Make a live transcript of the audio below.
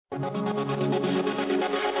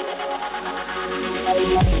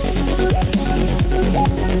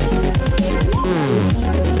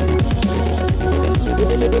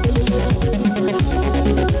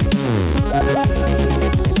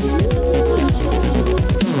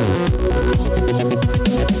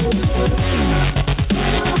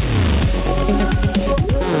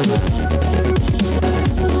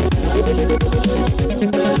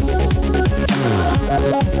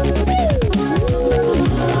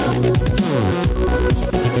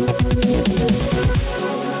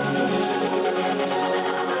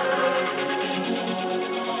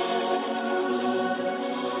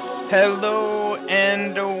Hello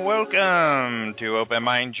and welcome to Open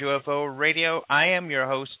Mind UFO Radio. I am your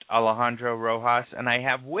host, Alejandro Rojas, and I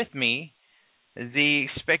have with me the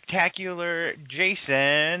spectacular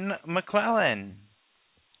Jason McClellan.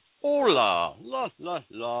 Hola,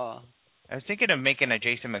 la. I was thinking of making a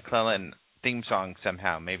Jason McClellan theme song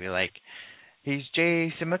somehow, maybe like, he's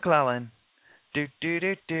Jason McClellan, do do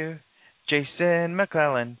do do, Jason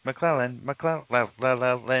McClellan.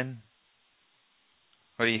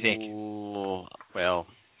 What do you think? Ooh, well,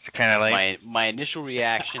 it's kind of like my initial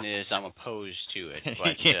reaction is I'm opposed to it,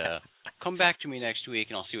 but yeah. Come back to me next week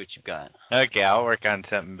and I'll see what you've got. Okay, I'll work on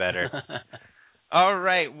something better. All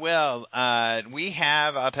right, well, we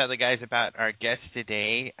have, I'll tell the guys about our guest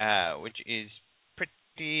today, which is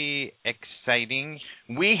pretty exciting.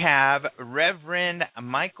 We have Reverend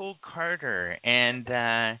Michael Carter, and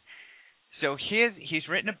so he's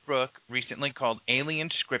written a book recently called Alien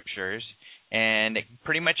Scriptures, and it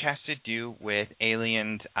pretty much has to do with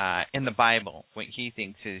aliens in the Bible, what he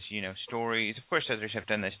thinks is, stories. Of course, others have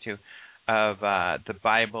done this too, of the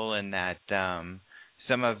Bible, and that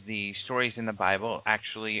some of the stories in the Bible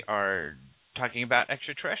actually are talking about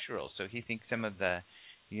extraterrestrials. So he thinks some of the,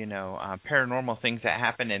 paranormal things that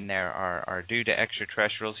happen in there are due to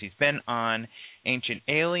extraterrestrials. He's been on Ancient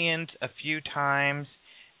Aliens a few times,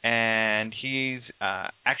 and he's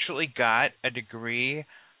actually got a degree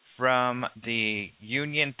from the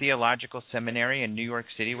Union Theological Seminary in New York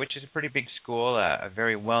City, which is a pretty big school, a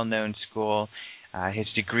very well-known school. His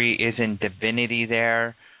degree is in divinity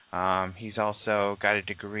there. He's also got a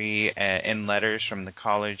degree in letters from the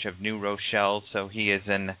College of New Rochelle, so he is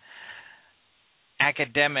an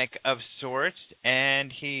academic of sorts,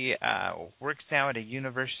 and he works now at a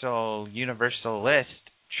Universalist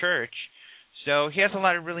church. So he has a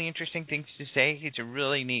lot of really interesting things to say. He's a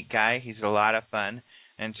really neat guy. He's a lot of fun.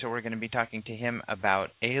 And so we're going to be talking to him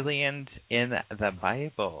about aliens in the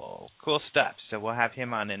Bible. Cool stuff. So we'll have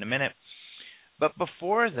him on in a minute. But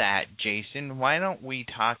before that, Jason, why don't we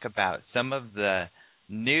talk about some of the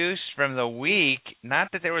news from the week?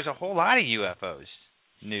 Not that there was a whole lot of UFOs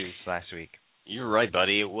news last week. You're right,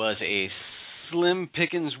 buddy. It was a slim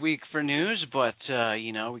pickings week for news, but,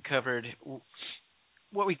 we covered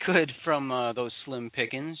what we could from those slim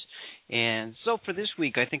pickings. And so for this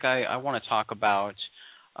week, I think I want to talk about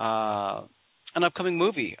an upcoming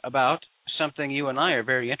movie about something you and I are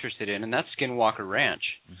very interested in, and that's Skinwalker Ranch.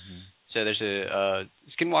 Mm-hmm. So there's a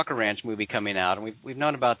Skinwalker Ranch movie coming out, and we've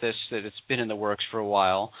known about this, that it's been in the works for a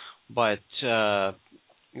while, but it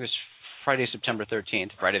was Friday the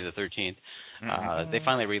 13th. Mm-hmm. They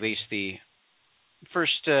finally released the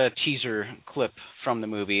first teaser clip from the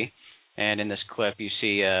movie, and in this clip you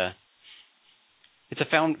see it's a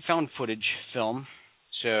found footage film,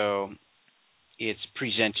 so it's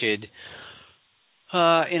presented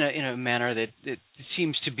in a manner that it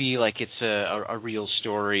seems to be like it's a real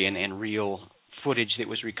story and real footage that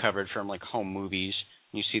was recovered from like home movies.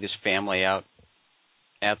 You see this family out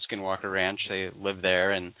at Skinwalker Ranch. They live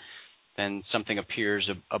there, and then something appears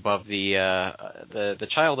above the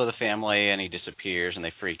child of the family, and he disappears, and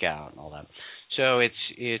they freak out and all that. So it's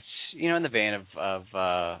in the vein of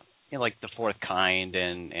like The Fourth Kind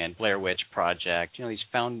and Blair Witch Project. These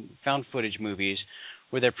found footage movies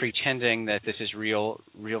where they're pretending that this is real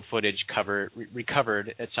footage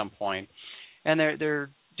recovered at some point, and they're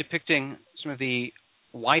depicting some of the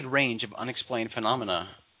wide range of unexplained phenomena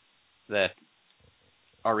that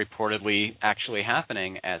are reportedly actually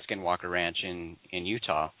happening at Skinwalker Ranch in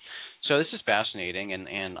Utah. So this is fascinating,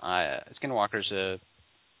 and Skinwalker's a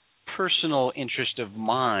personal interest of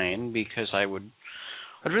mine because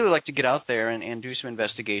I'd really like to get out there and do some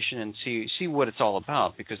investigation and see what it's all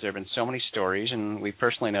about, because there have been so many stories, and we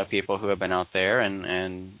personally know people who have been out there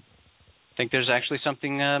and think there's actually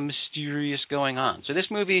something mysterious going on. So this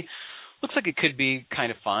movie looks like it could be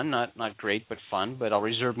kind of fun, not great, but fun, but I'll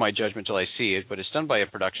reserve my judgment till I see it. But it's done by a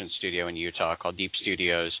production studio in Utah called Deep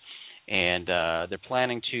Studios, and they're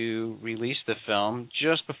planning to release the film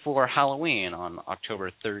just before Halloween on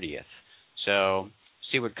October 30th. So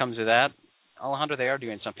see what comes of that. Alejandro, they are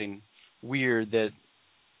doing something weird that,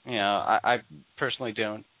 I personally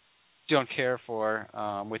don't care for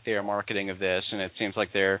with their marketing of this, and it seems like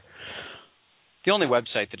they're the only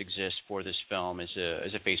website that exists for this film is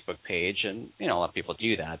a Facebook page, and a lot of people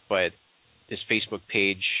do that, but this Facebook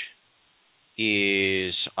page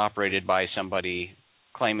is operated by somebody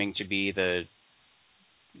claiming to be the,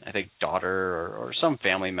 I think, daughter or some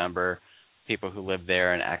family member, people who live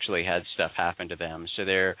there and actually had stuff happen to them. So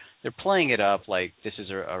they're playing it up like this is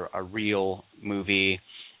a real movie,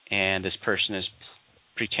 and this person is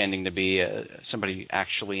pretending to be somebody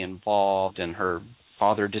actually involved, and her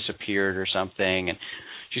father disappeared or something, and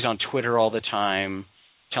she's on Twitter all the time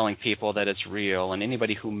telling people that it's real, and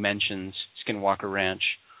anybody who mentions Skinwalker Ranch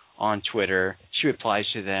on Twitter, she replies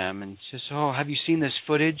to them and says, "Oh, have you seen this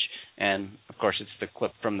footage?" And of course it's the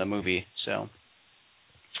clip from the movie, so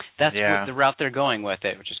that's what the route they're going with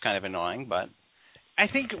it, which is kind of annoying. But I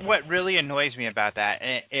think what really annoys me about that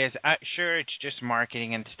is, sure, it's just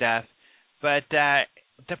marketing and stuff, but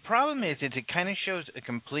the problem is it kind of shows a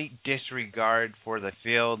complete disregard for the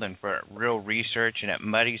field and for real research, and it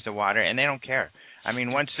muddies the water, and they don't care. I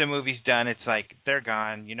mean, once the movie's done, it's like they're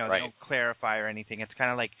gone. They don't clarify or anything. It's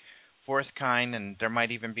kind of like fourth kind, and there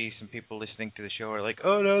might even be some people listening to the show who are like,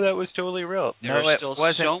 "Oh no, that was totally real." There are still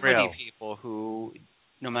so many people who,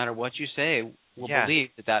 no matter what you say, will believe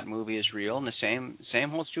that movie is real, and the same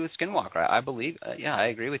holds true with Skinwalker. I believe, I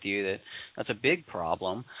agree with you that that's a big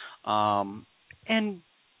problem. And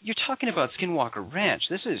you're talking about Skinwalker Ranch.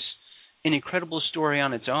 This is an incredible story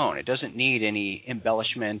on its own. It doesn't need any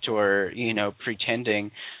embellishment or,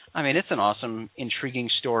 pretending. I mean, it's an awesome, intriguing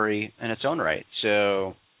story in its own right.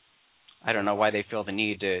 So I don't know why they feel the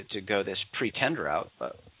need to go this pretend route.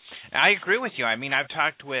 But I agree with you. I mean, I've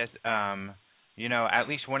talked with, at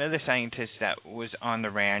least one of the scientists that was on the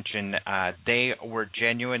ranch, and they were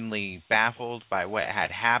genuinely baffled by what had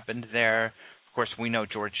happened there. Of course, we know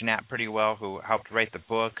George Knapp pretty well, who helped write the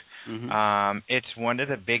book. Mm-hmm. It's one of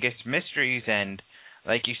the biggest mysteries, and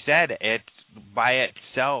like you said, it's by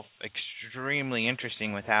itself extremely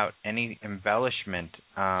interesting without any embellishment.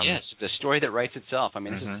 Yes, the story that writes itself. I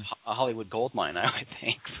mean, this is a Hollywood goldmine, I would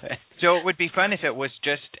think. So it would be fun if it was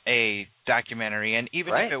just a documentary, and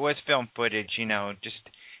even if it was film footage, just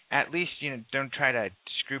at least don't try to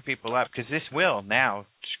screw people up, because this will now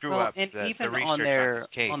screw up and the even research on their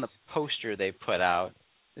case. On the poster they put out,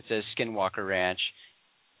 it says Skinwalker Ranch.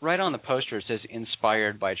 Right on the poster it says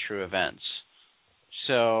inspired by true events.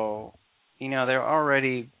 So, they're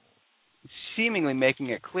already seemingly making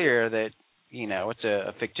it clear that, it's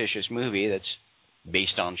a fictitious movie that's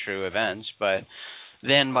based on true events, but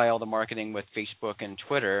then by all the marketing with Facebook and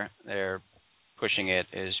Twitter, they're pushing it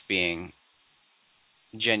as being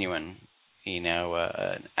genuine,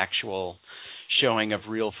 an actual showing of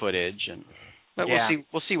real footage, but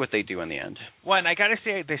we'll see what they do in the end. Well, and I got to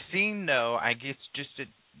say, the scene though, I guess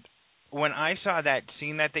when I saw that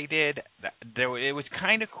scene that they did, it was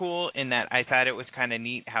kind of cool in that I thought it was kind of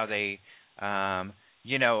neat how they,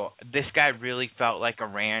 this guy really felt like a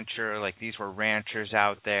rancher, like these were ranchers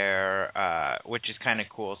out there, which is kind of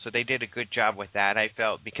cool. So they did a good job with that, I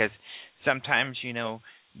felt, because sometimes,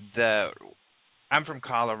 I'm from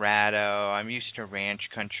Colorado. I'm used to ranch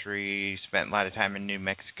country, spent a lot of time in New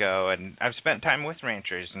Mexico, and I've spent time with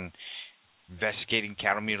ranchers and investigating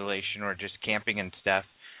cattle mutilation or just camping and stuff.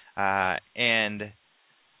 And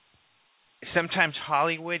sometimes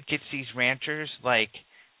Hollywood gets these ranchers like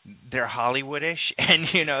they're Hollywoodish, and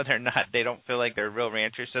they don't feel like they're real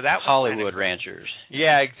ranchers. So that Hollywood ranchers.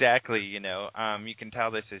 Yeah, exactly. You can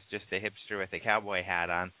tell this is just a hipster with a cowboy hat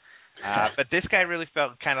on. But this guy really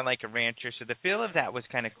felt kind of like a rancher, so the feel of that was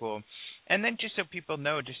kind of cool. And then just so people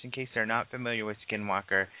know, just in case they're not familiar with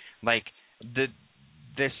Skinwalker, like the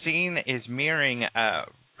scene is mirroring a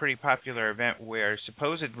pretty popular event where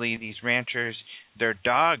supposedly these ranchers, their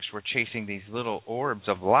dogs were chasing these little orbs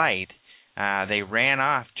of light. They ran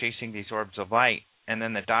off chasing these orbs of light, and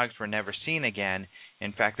then the dogs were never seen again.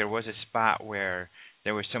 In fact, there was a spot where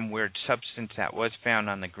there was some weird substance that was found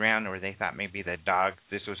on the ground where they thought maybe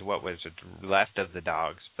this was what was left of the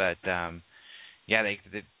dogs. But,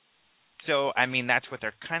 so, I mean, that's what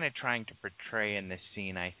they're kind of trying to portray in this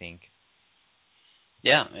scene, I think.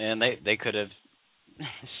 Yeah, and they could have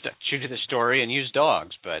stuck true to the story and used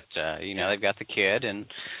dogs, but, they've got the kid, and,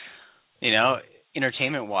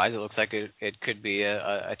 entertainment-wise, it looks like it could be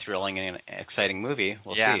a thrilling and exciting movie.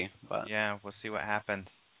 We'll see. But. Yeah, we'll see what happens.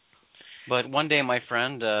 But one day, my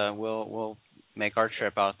friend, we'll make our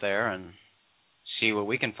trip out there and see what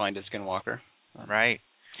we can find at Skinwalker. Right.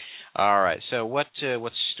 All right. So what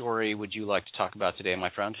story would you like to talk about today, my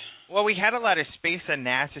friend? Well, we had a lot of space and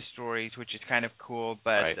NASA stories, which is kind of cool,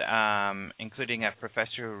 but Right. including a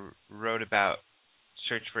professor who wrote about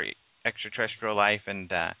search for extraterrestrial life,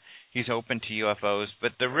 and he's open to UFOs.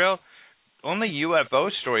 But the real only UFO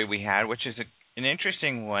story we had, which is an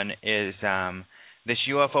interesting one, is this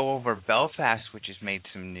UFO over Belfast, which has made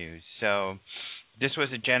some news. So this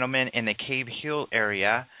was a gentleman in the Cave Hill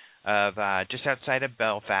area of just outside of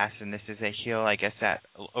Belfast, and this is a hill, I guess, that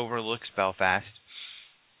overlooks Belfast.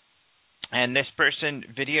 And this person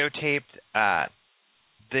videotaped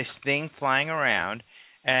this thing flying around,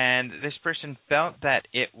 and this person felt that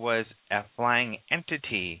it was a flying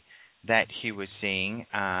entity that he was seeing.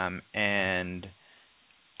 And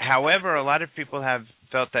however, a lot of people have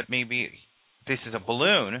felt that maybe this is a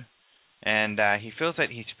balloon, and he feels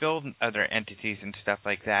that he's filled other entities and stuff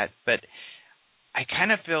like that. But I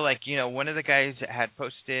kind of feel like, one of the guys that had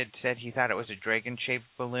posted said he thought it was a dragon-shaped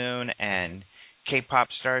balloon, and K-Pop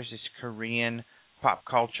Stars, this Korean pop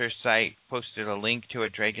culture site, posted a link to a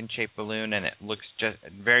dragon-shaped balloon, and it looks just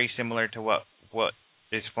very similar to what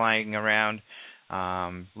is flying around.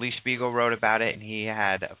 Lee Spiegel wrote about it, and he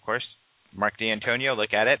had, of course, Mark D'Antonio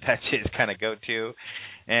look at it. That's his kind of go-to.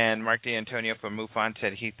 And Mark D'Antonio from MUFON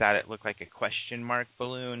said he thought it looked like a question mark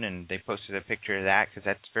balloon, and they posted a picture of that because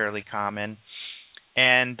that's fairly common.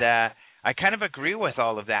 And I kind of agree with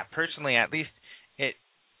all of that. Personally, at least,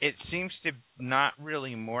 it seems to not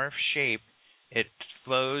really morph shape. It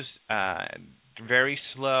flows very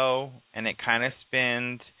slow, and it kind of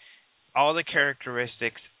spins. All the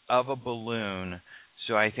characteristics of a balloon.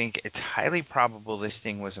 So I think it's highly probable this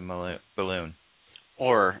thing was a balloon.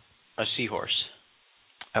 Or a seahorse.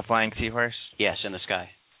 A flying seahorse? Yes, in the sky.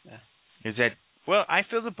 Yeah. Is that... Well, I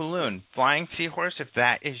feel the balloon. Flying seahorse, if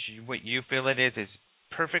that is what you feel it is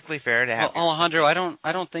perfectly fair to have. Well, Alejandro,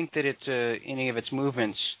 I don't think that any of its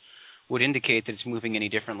movements would indicate that it's moving any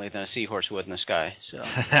differently than a seahorse would in the sky. So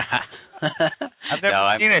I've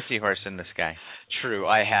never seen a seahorse in the sky. True,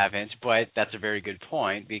 I haven't, but that's a very good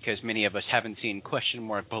point because many of us haven't seen question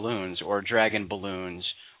mark balloons or dragon balloons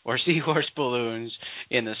or seahorse balloons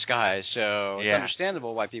in the sky. So It's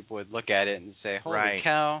understandable why people would look at it and say, holy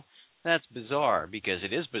cow, that's bizarre, because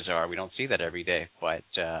it is bizarre. We don't see that every day. But,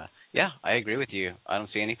 I agree with you. I don't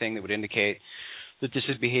see anything that would indicate that this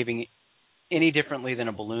is behaving any differently than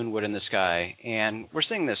a balloon would in the sky. And we're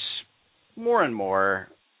seeing this more and more,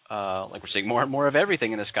 like we're seeing more and more of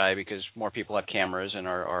everything in the sky because more people have cameras and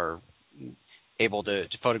are able to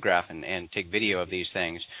photograph and take video of these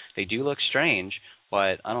things. They do look strange,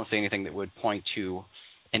 but I don't see anything that would point to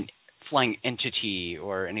an flying entity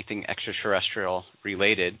or anything extraterrestrial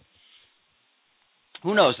related.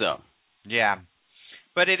 Who knows, though? Yeah.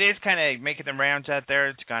 But it is kind of making the rounds out there.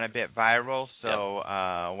 It's gone a bit viral, so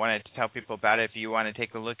I wanted to tell people about it. If you want to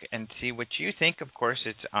take a look and see what you think, of course,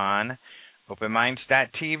 it's on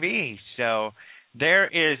openminds.tv. So there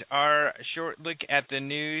is our short look at the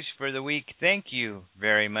news for the week. Thank you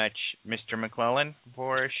very much, Mr. McClellan,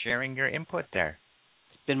 for sharing your input there.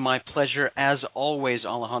 It's been my pleasure, as always,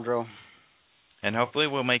 Alejandro. And hopefully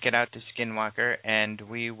we'll make it out to Skinwalker, and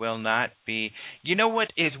we will not be... You know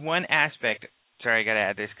what is one aspect... Sorry, I got to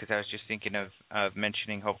add this because I was just thinking of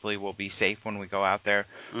mentioning hopefully we'll be safe when we go out there.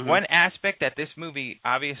 Mm-hmm. One aspect that this movie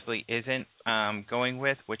obviously isn't going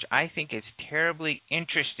with, which I think is terribly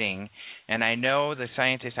interesting, and I know the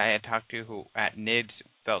scientists I had talked to who at NIDS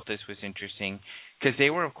felt this was interesting, because they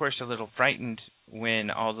were, of course, a little frightened when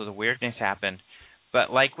all of the weirdness happened. But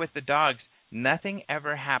like with the dogs, nothing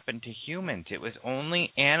ever happened to humans. It was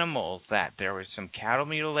only animals that there was some cattle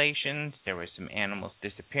mutilations, there was some animals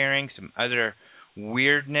disappearing, some other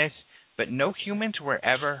weirdness, but no humans were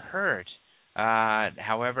ever hurt.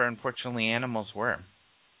 However, unfortunately, animals were.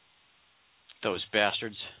 Those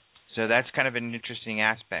bastards. So that's kind of an interesting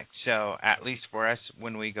aspect. So at least for us,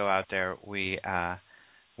 when we go out there,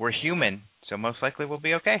 we're human, so most likely we'll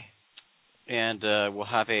be okay. And we'll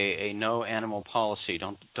have a no animal policy.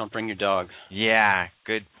 Don't bring your dog. Yeah,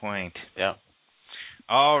 good point. Yeah.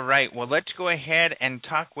 All right. Well, let's go ahead and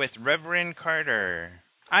talk with Reverend Carter.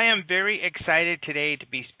 I am very excited today to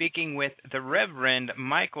be speaking with the Reverend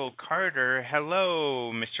Michael Carter.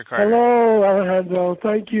 Hello, Mr. Carter. Hello, Alejandro.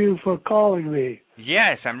 Thank you for calling me.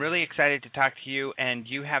 Yes, I'm really excited to talk to you, and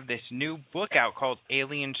you have this new book out called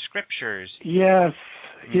Alien Scriptures. Yes,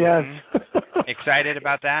 yes. Excited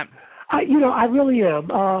about that? I really am,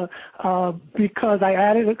 because I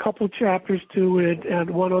added a couple chapters to it, and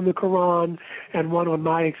one on the Quran and one on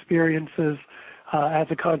my experiences as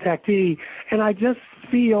a contactee, and I just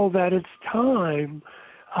feel that it's time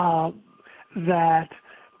that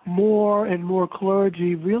more and more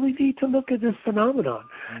clergy really need to look at this phenomenon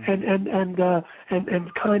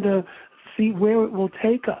and kind of see where it will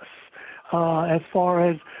take us as far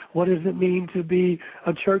as what does it mean to be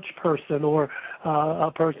a church person or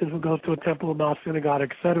a person who goes to a temple, a mosque, synagogue,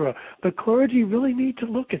 etc. But clergy really need to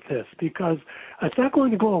look at this because it's not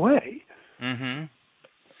going to go away. Mm-hmm.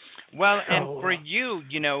 Well, and for you,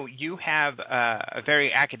 you have a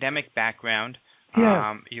very academic background.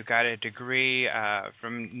 Yeah. You got a degree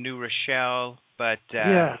from New Rochelle, but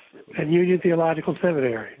yes, and Union Theological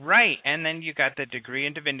Seminary. Right, and then you got the degree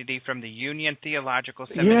in divinity from the Union Theological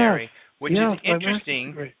Seminary, which is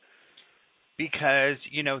interesting because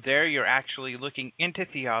there you're actually looking into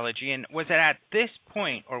theology. And was it at this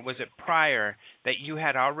point, or was it prior, that you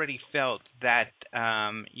had already felt that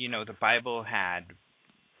the Bible had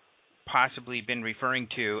possibly been referring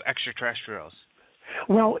to extraterrestrials?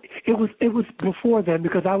 Well, it was before then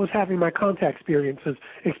because I was having my contact experiences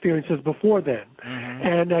before then. Mm-hmm.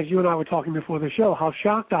 And as you and I were talking before the show, how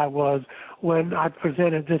shocked I was when I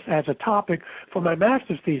presented this as a topic for my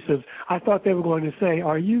master's thesis. I thought they were going to say,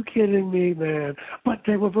 "Are you kidding me, man?" But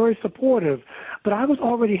they were very supportive. But I was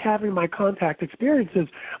already having my contact experiences.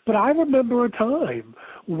 But I remember a time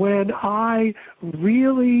when I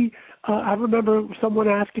really I remember someone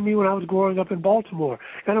asking me when I was growing up in Baltimore,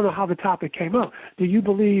 I don't know how the topic came up, do you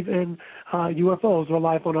believe in UFOs or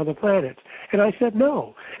life on other planets? And I said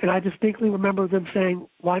no. And I distinctly remember them saying,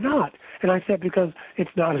 why not? And I said, because it's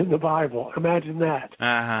not in the Bible. Imagine that.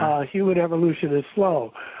 Uh-huh. Human evolution is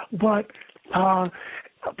slow. But I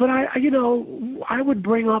would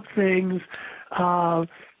bring up things, for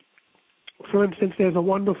instance, there's a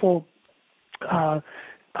wonderful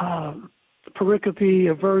pericope,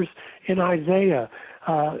 a verse in Isaiah,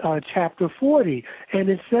 chapter 40, and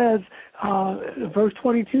it says, verse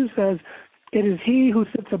 22 says, "It is he who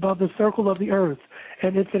sits above the circle of the earth,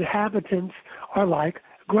 and its inhabitants are like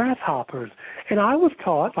grasshoppers." And I was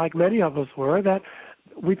taught, like many of us were, that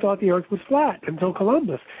we thought the earth was flat until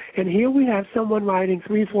Columbus. And here we have someone writing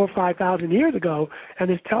 3,000, 4,000, 5,000 years ago, and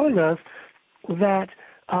is telling us that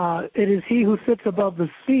it is he who sits above the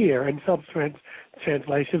sphere in some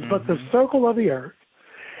translations, but the circle of the earth,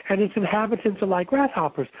 and its inhabitants are like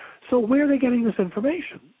grasshoppers. So where are they getting this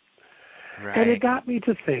information? Right. And it got me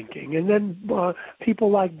to thinking. And then people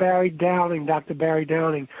like Barry Downing, Dr. Barry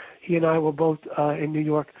Downing, he and I were both in New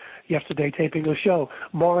York yesterday taping a show.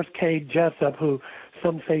 Morris K. Jessup, who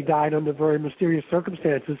some say died under very mysterious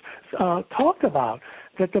circumstances, talked about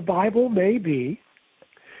that the Bible may be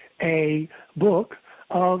a book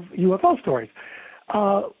of UFO stories.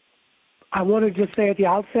 I want to just say at the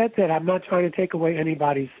outset that I'm not trying to take away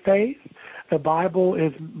anybody's faith. The Bible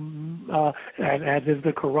is, as is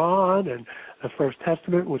the Quran and the First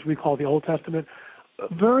Testament, which we call the Old Testament,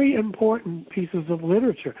 very important pieces of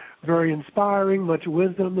literature, very inspiring, much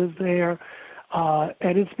wisdom is there,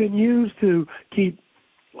 and it's been used to keep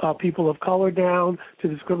people of color down, to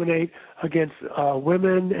discriminate against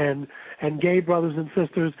women and gay brothers and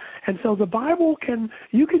sisters. And so the Bible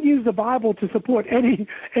you can use the Bible to support any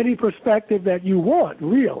perspective that you want,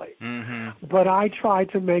 really. Mm-hmm. But I try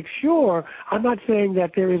to make sure, I'm not saying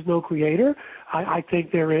that there is no creator. I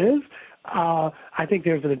think there is. I think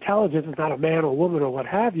there's an intelligence. It's not a man or woman or what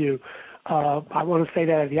have you. I want to say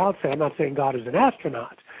that at the outset. I'm not saying God is an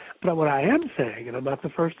astronaut. But what I am saying, and I'm not the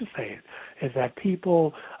first to say it, is that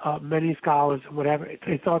people, many scholars and whatever,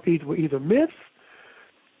 they thought these were either myths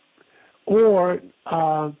or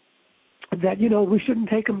that, we shouldn't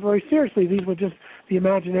take them very seriously. These were just the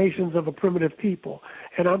imaginations of a primitive people.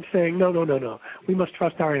 And I'm saying, no. We must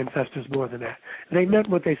trust our ancestors more than that. They meant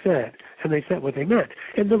what they said, and they said what they meant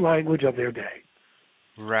in the language of their day.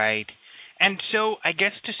 Right. And so I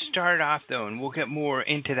guess to start off, though, and we'll get more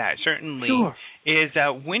into that, certainly, sure. is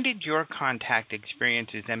when did your contact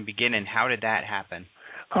experiences then begin, and how did that happen?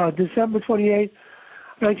 December 28th,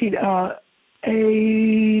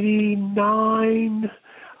 1989,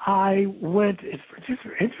 I went, it's just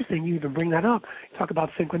interesting you even bring that up. Talk about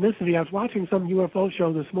synchronicity. I was watching some UFO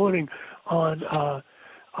show this morning on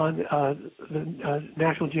the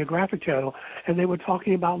National Geographic Channel, and they were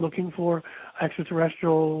talking about looking for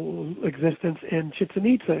extraterrestrial existence in Chichen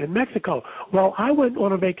Itza in Mexico. Well, I went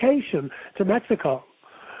on a vacation to Mexico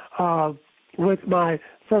with my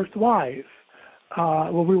first wife.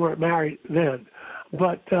 Well, we weren't married then,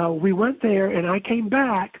 but we went there, and I came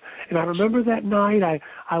back, and I remember that night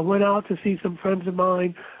I went out to see some friends of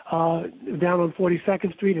mine down on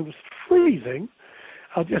 42nd Street. It was freezing.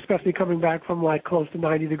 Especially coming back from like close to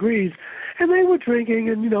 90 degrees, and they were drinking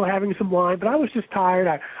and, having some wine, but I was just tired.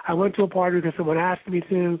 I went to a party because someone asked me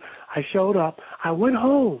to. I showed up. I went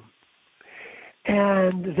home,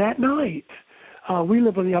 And that night, we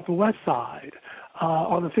live on the Upper West Side,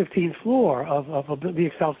 on the 15th floor of the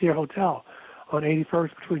Excelsior Hotel on 81st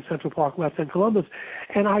between Central Park West and Columbus.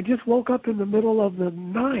 And I just woke up in the middle of the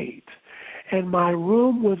night, and my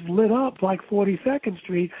room was lit up like 42nd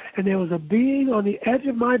Street, and there was a being on the edge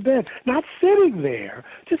of my bed, not sitting there,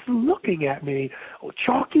 just looking at me,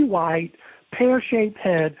 chalky white, pear-shaped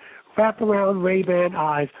head, wraparound Ray-Ban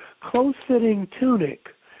eyes, close-fitting tunic,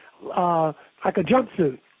 like a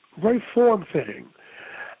jumpsuit, very form-fitting.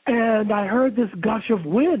 And I heard this gush of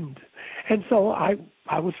wind, and so I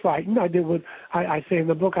was frightened. I did what I say in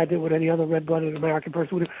the book, I did what any other red-blooded American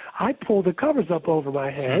person would do. I pulled the covers up over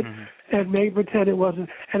my head and made pretend it wasn't.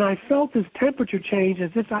 And I felt this temperature change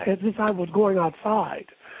as if I was going outside.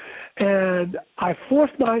 And I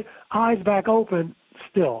forced my eyes back open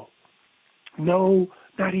still. No,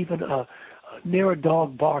 not even near a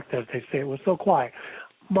dog barked, as they say. It was so quiet.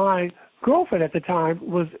 My girlfriend at the time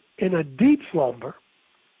was in a deep slumber.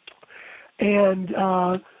 And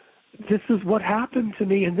this is what happened to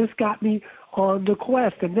me, and this got me on the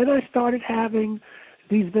quest. And then I started having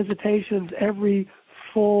these visitations every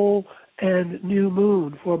full and new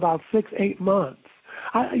moon for about 6-8 months.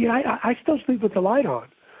 I still sleep with the light on.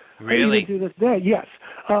 Really? I even do this day, yes.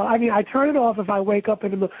 I turn it off if I wake up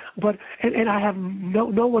in the middle, but I have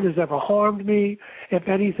no one has ever harmed me. If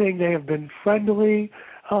anything, they have been friendly,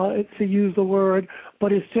 to use the word,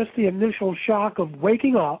 but it's just the initial shock of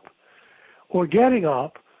waking up or getting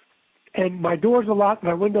up, and my doors are locked,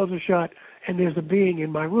 my windows are shut, and there's a being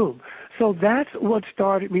in my room. So that's what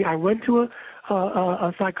started me. I went to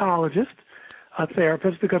a psychologist, a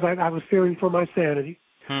therapist, because I was fearing for my sanity.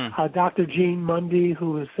 Dr. Jean Mundy,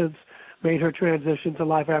 who has since made her transition to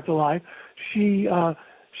life after life, she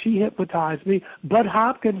hypnotized me. Bud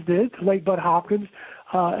Hopkins did, the late Bud Hopkins,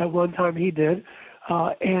 at one time he did,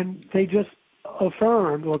 and they just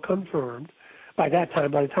affirmed or confirmed. By the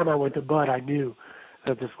time I went to Bud, I knew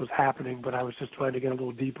that this was happening, but I was just trying to get a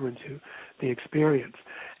little deeper into the experience.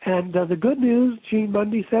 And the good news, Jean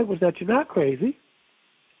Mundy said, was that you're not crazy.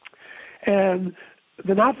 And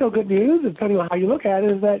the not-so-good news, depending on how you look at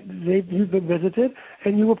it, is that you've been visited,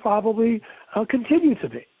 and you will probably continue to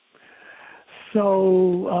be.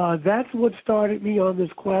 So that's what started me on this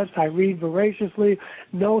quest. I read voraciously.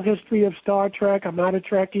 No history of Star Trek. I'm not a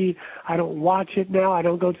Trekkie. I don't watch it now. I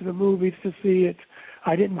don't go to the movies to see it.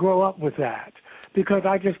 I didn't grow up with that because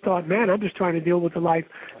I just thought, man, I'm just trying to deal with the life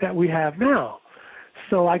that we have now.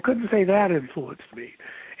 So I couldn't say that influenced me.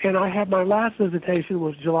 And I had my last visitation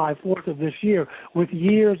was July 4th of this year with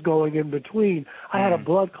years going in between. I had a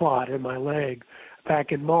blood clot in my leg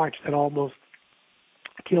back in March that almost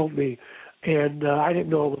killed me. And I didn't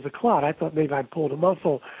know it was a clot. I thought maybe I'd pulled a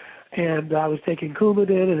muscle. And I was taking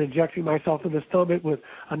Coumadin and injecting myself in the stomach with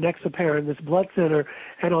a Nexaparin, this blood thinner.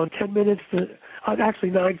 And on 10 minutes, actually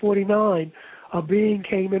 9:49, a being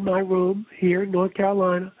came in my room here in North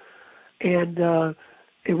Carolina. And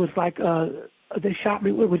it was like they shot me.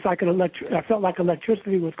 It was like I felt like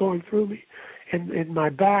electricity was going through me in my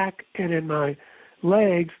back and in my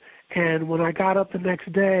legs. And when I got up the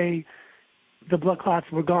next day, the blood clots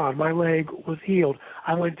were gone. My leg was healed.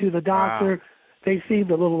 I went to the doctor. Wow. They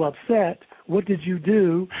seemed a little upset. What did you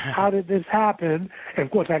do? How did this happen? And,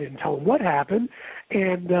 of course, I didn't tell them what happened.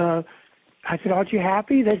 And I said, aren't you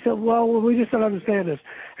happy? They said, well, we just don't understand this.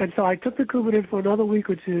 And so I took the Coumadin for another week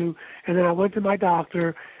or two, and then I went to my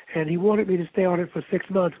doctor, and he wanted me to stay on it for 6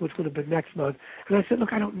 months, which would have been next month. And I said,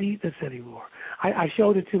 look, I don't need this anymore. I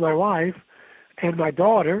showed it to my wife and my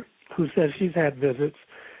daughter, who says she's had visits.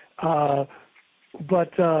 And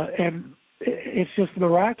it's just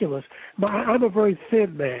miraculous. I'm a very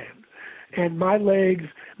thin man, and my legs,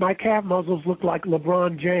 my calf muscles look like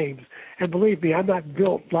LeBron James. And believe me, I'm not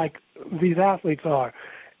built like these athletes are.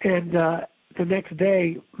 And the next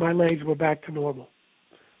day, my legs were back to normal.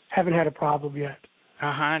 Haven't had a problem yet.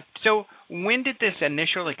 So when did this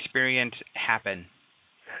initial experience happen?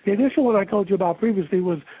 The initial one I told you about previously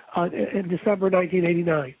was in December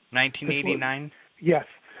 1989. 1989? Yes.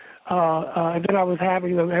 And then I was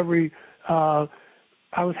having them every. I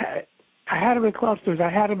had them in clusters. I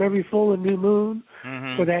had them every full and new moon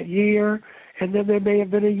for that year, and then there may have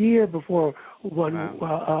been a year before one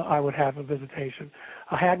I would have a visitation.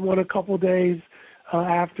 I had one a couple of days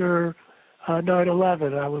after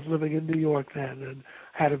 9/11. I was living in New York then, and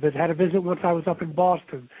had a visit once I was up in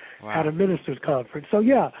Boston at a ministers' conference. So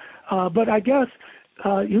but I guess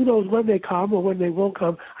who knows when they come or when they will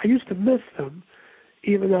come. I used to miss them,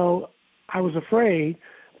 even though I was afraid,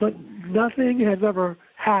 but nothing has ever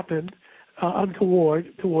happened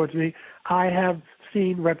untoward towards me. I have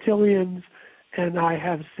seen reptilians, and I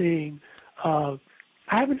have seen I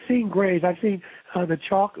haven't seen grays. I've seen the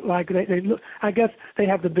chalk, like they look. I guess they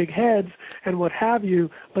have the big heads and what have you,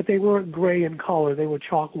 but they weren't gray in color. They were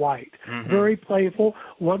chalk white. Mm-hmm. Very playful.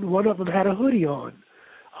 One of them had a hoodie on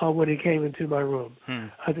when he came into my room.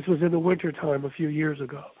 This was in the winter time a few years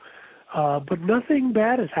ago. But nothing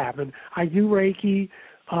bad has happened. I do Reiki.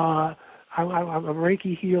 I'm a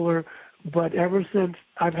Reiki healer, but ever since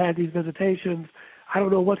I've had these visitations, I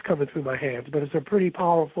don't know what's coming through my hands, but it's a pretty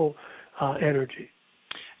powerful energy.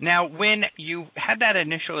 Now, when you had that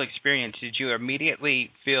initial experience, did you immediately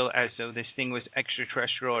feel as though this thing was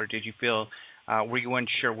extraterrestrial, or did you feel, were you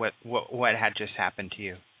unsure what had just happened to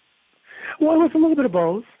you? Well, it was a little bit of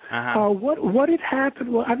both. Uh-huh. What had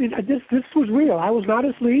happened? Well, I mean, this was real. I was not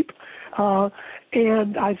asleep,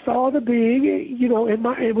 and I saw the being. You know,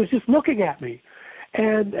 it was just looking at me,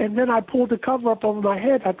 and then I pulled the cover up over my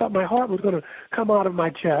head. I thought my heart was going to come out of my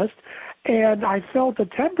chest, and I felt the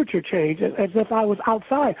temperature change as if I was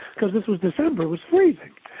outside because this was December. It was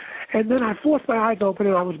freezing, and then I forced my eyes open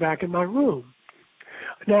and I was back in my room.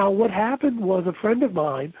 Now, what happened was a friend of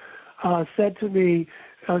mine said to me.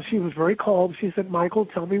 She was very calm. She said, "Michael,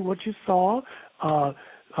 tell me what you saw.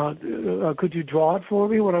 Could you draw it for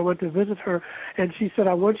me?" When I went to visit her, and she said,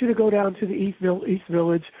 "I want you to go down to the East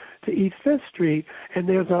Village to East Fifth Street, and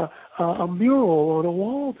there's a mural on a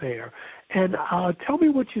wall there. And tell me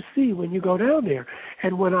what you see when you go down there."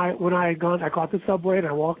 And when I caught the subway and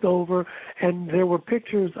I walked over, and there were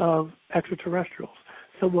pictures of extraterrestrials.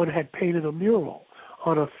 Someone had painted a mural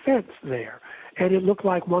on a fence there, and it looked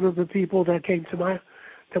like one of the people that came to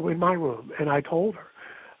that were in my room, and I told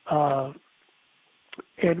her.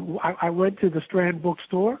 And I went to the Strand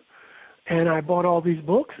bookstore, and I bought all these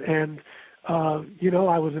books, and, I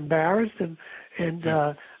was embarrassed, and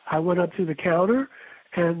I went up to the counter,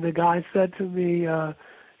 and the guy said to me,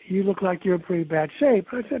 "You look like you're in pretty bad shape."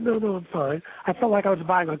 I said, no, I'm fine. I felt like I was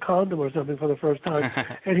buying a condom or something for the first time.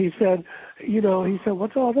 And he said,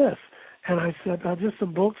 "What's all this?" And I said, "Just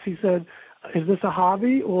some books." He said, "Is this a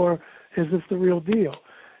hobby, or is this the real deal?"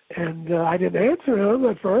 And I didn't answer him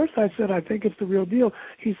at first. I said, "I think it's the real deal."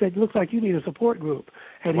 He said, "Looks like you need a support group."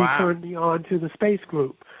 And Wow. He turned me on to the space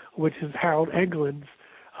group, which is Harold England's,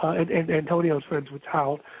 and Antonio's friends with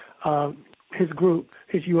Harold, his group,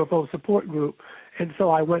 his UFO support group. And so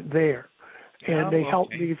I went there, and they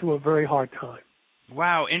helped me through a very hard time.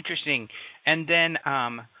 Wow, interesting. And then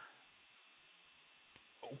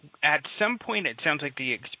at some point, it sounds like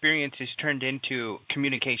the experience is turned into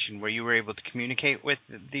communication, where you were able to communicate with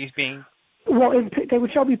these beings? Well, they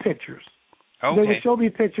would show me pictures. Okay. They would show me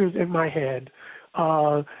pictures in my head,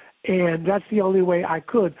 and that's the only way I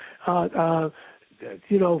could. For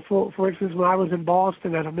instance, when I was in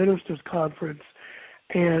Boston at a ministers' conference,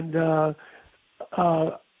 and I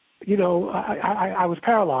was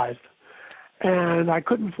paralyzed, and I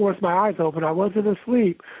couldn't force my eyes open. I wasn't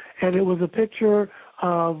asleep, and it was a picture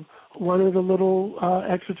of one of the little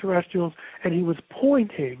extraterrestrials, and he was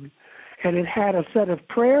pointing, and it had a set of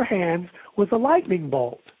prayer hands with a lightning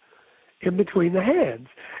bolt in between the hands.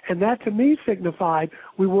 And that to me signified,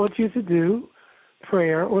 we want you to do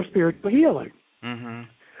prayer or spiritual healing.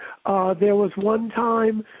 Mm-hmm. There was one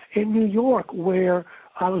time in New York where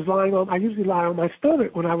I usually lie on my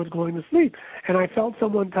stomach when I was going to sleep, and I felt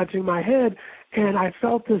someone touching my head, and I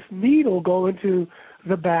felt this needle go into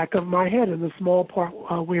the back of my head in the small part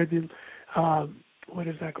where the, what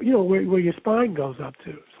is that? Where your spine goes up to.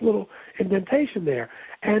 It's a little indentation there.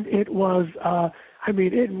 And it was,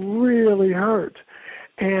 it really hurt.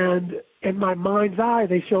 And in my mind's eye,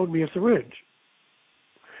 they showed me a syringe.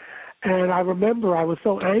 And I remember I was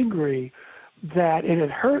so angry that it had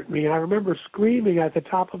hurt me. And I remember screaming at the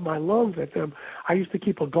top of my lungs at them. I used to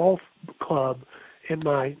keep a golf club in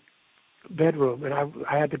my bedroom, and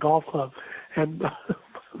I had the golf club. And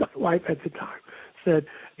my wife at the time said,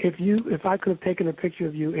 if I could have taken a picture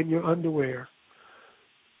of you in your underwear,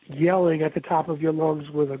 yelling at the top of your lungs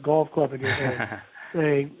with a golf club in your hand,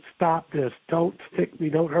 saying, "Stop this, don't stick me,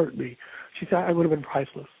 don't hurt me," she said, I would have been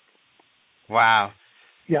priceless. Wow.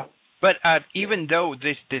 Yeah. But even though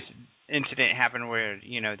this incident happened where,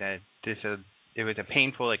 it was a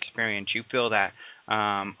painful experience, you feel that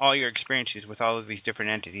all your experiences with all of these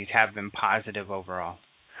different entities have been positive overall.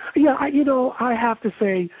 Yeah, I have to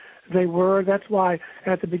say they were. That's why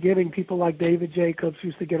at the beginning people like David Jacobs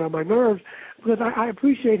used to get on my nerves, because I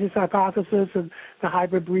appreciate his hypothesis and the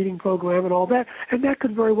hybrid breeding program and all that, and that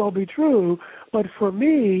could very well be true. But for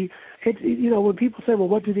me, when people say, well,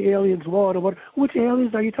 what do the aliens want, or which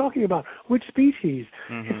aliens are you talking about? Which species?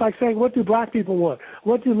 It's like saying, what do black people want?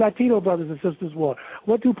 What do Latino brothers and sisters want?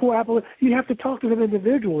 What do poor Apple? You have to talk to them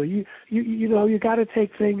individually. You got to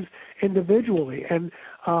take things individually, and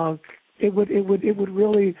it would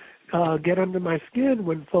really get under my skin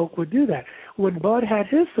when folk would do that. When Bud had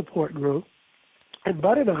his support group, and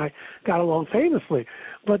Bud and I got along famously,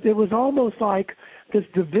 but it was almost like this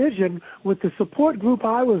division with the support group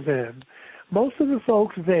I was in. Most of the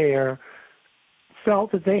folks there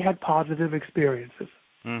felt that they had positive experiences.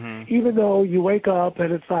 Even though you wake up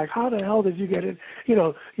and it's like, how the hell did you get it?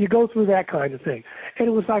 You go through that kind of thing. And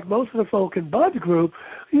it was like most of the folk in Bud's group,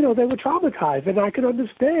 they were traumatized, and I could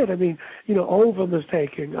understand. I mean, ovum is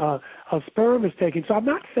taken, sperm is taken. So I'm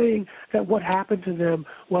not saying that what happened to them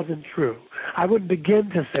wasn't true. I wouldn't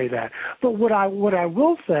begin to say that. But what I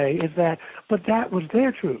will say is that was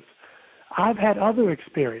their truth. I've had other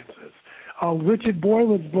experiences. Richard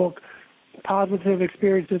Boylan's book, Positive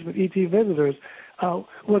Experiences with E.T. Visitors,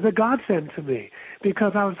 was a godsend to me,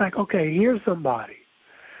 because I was like, okay, here's somebody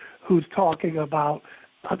who's talking about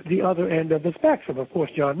the other end of the spectrum. Of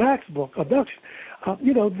course, John Mack's book, Abduction.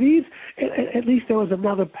 These, at least there was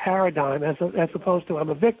another paradigm as opposed to I'm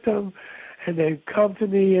a victim and they've come to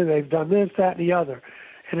me and they've done this, that, and the other.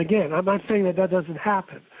 And again, I'm not saying that doesn't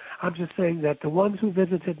happen. I'm just saying that the ones who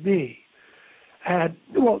visited me had,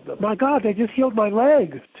 my God, they just healed my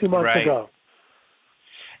leg 2 months ago.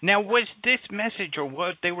 Now, was this message or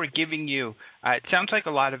what they were giving you, it sounds like a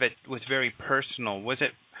lot of it was very personal. Was it,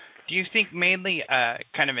 do you think mainly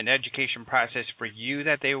kind of an education process for you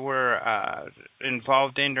that they were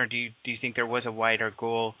involved in, or do you think there was a wider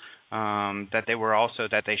goal that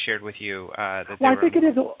they shared with you? I think it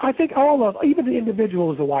is. I think even the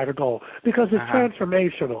individual is a wider goal, because it's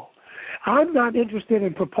transformational. I'm not interested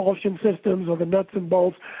in propulsion systems or the nuts and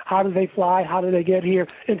bolts. How do they fly? How do they get here?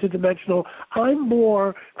 Interdimensional. I'm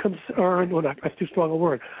more concerned, that's too strong a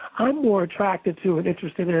word. I'm more attracted to and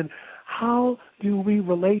interested in how do we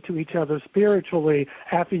relate to each other spiritually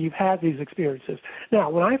after you've had these experiences.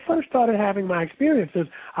 Now, when I first started having my experiences,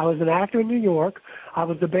 I was an actor in New York. I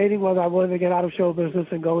was debating whether I wanted to get out of show business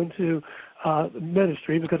and go into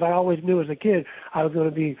ministry, because I always knew as a kid I was going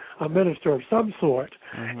to be a minister of some sort.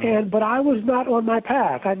 But I was not on my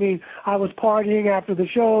path. I mean, I was partying after the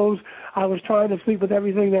shows. I was trying to sleep with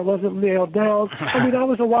everything that wasn't nailed down. I mean, I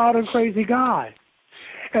was a wild and crazy guy.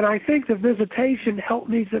 And I think the visitation helped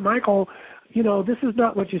me say, Michael, this is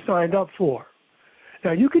not what you signed up for.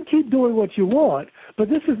 Now, you can keep doing what you want, but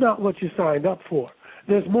this is not what you signed up for.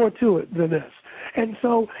 There's more to it than this. And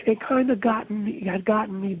so it kind of had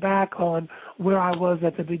gotten me back on where I was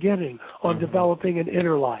at the beginning, on developing an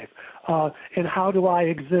inner life, and how do I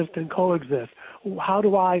exist and coexist? How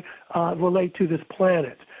do I relate to this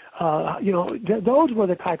planet? Those were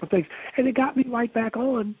the type of things. And it got me right back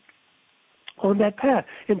on that path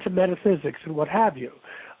into metaphysics and what have you.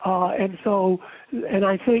 And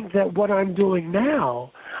I think that what I'm doing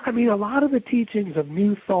now, I mean, a lot of the teachings of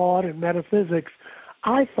new thought and metaphysics,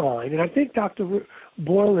 I find, and I think Dr.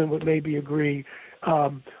 Boylan would maybe agree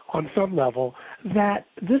on some level, that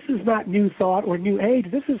this is not new thought or new age.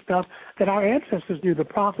 This is stuff that our ancestors knew, the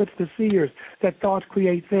prophets, the seers, that thoughts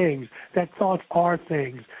create things, that thoughts are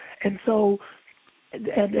things. And so,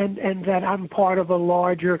 and that I'm part of a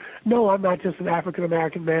larger, no, I'm not just an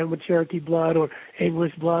African-American man with Cherokee blood or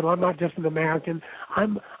English blood, or I'm not just an American.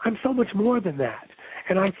 I'm so much more than that.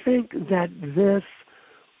 And I think that this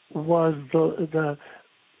was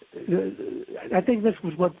I think this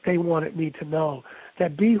was what they wanted me to know,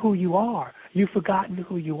 that be who you are. You've forgotten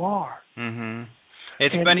who you are.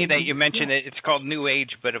 It's funny that you mentioned it. It's called New Age,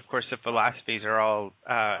 but of course the philosophies are all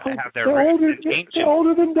have their roots in ancient. They're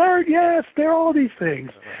older than dirt. Yes, they're all these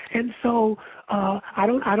things. And so I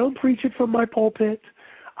don't preach it from my pulpit.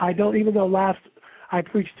 I don't, even though I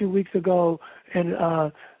preached 2 weeks ago,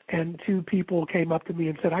 and two people came up to me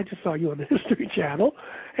and said, I just saw you on the History Channel.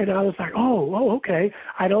 And I was like, oh, okay.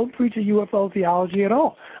 I don't preach a UFO theology at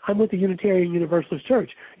all. I'm with the Unitarian Universalist Church.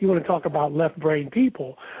 You want to talk about left-brain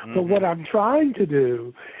people. But what I'm trying to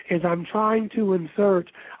do is I'm trying to insert,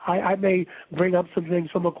 I may bring up some things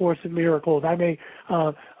from A Course in Miracles. I may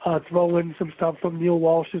throw in some stuff from Neil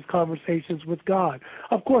Walsh's Conversations with God.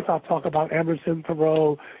 Of course, I'll talk about Emerson,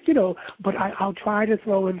 Thoreau, but I'll try to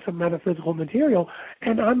throw in some metaphysical material.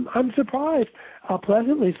 And I'm surprised,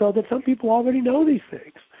 pleasantly so, that some people already know these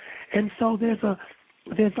things. And so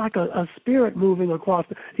there's like a spirit moving across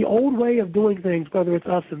the old way of doing things, whether it's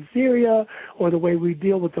us in Syria or the way we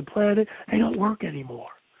deal with the planet. They don't work anymore.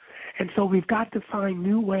 And so we've got to find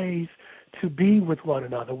new ways to be with one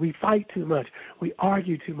another. We fight too much. We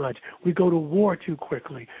argue too much. We go to war too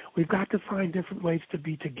quickly. We've got to find different ways to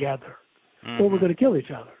be together, or we're going to kill each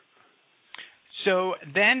other. So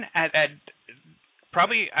then at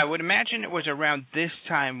probably, I would imagine it was around this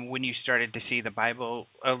time when you started to see the Bible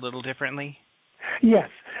a little differently? Yes,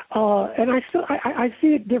 and I see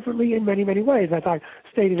it differently in many, many ways, as I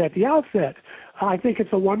stated at the outset. I think it's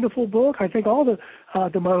a wonderful book. I think all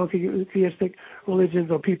the monotheistic religions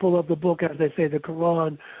or people of the book, as they say, the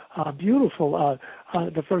Quran, beautiful.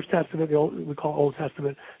 The First Testament, we call Old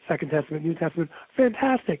Testament, Second Testament, New Testament,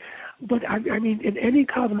 fantastic. But I mean, in any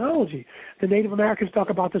cosmology, the Native Americans talk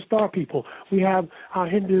about the star people. We have our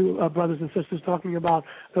Hindu brothers and sisters talking about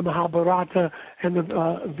the Mahabharata and the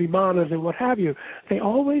Vimanas and what have you. They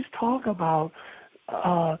always talk about.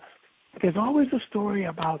 There's always a story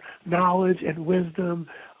about knowledge and wisdom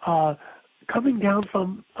coming down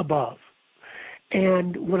from above.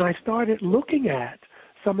 And when I started looking at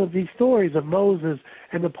some of these stories of Moses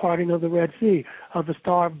and the parting of the Red Sea, of the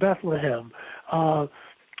Star of Bethlehem, of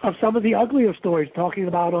some of the uglier stories, talking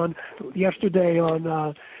about yesterday on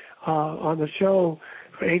the show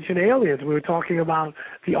for Ancient Aliens, we were talking about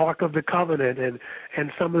the Ark of the Covenant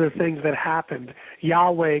and some of the things that happened.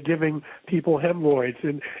 Yahweh giving people hemorrhoids.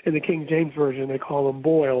 In the King James Version, they call them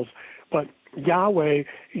boils. But Yahweh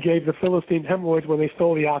gave the Philistines hemorrhoids when they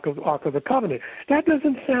stole the Ark of the Covenant. That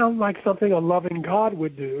doesn't sound like something a loving God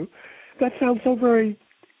would do. That sounds so very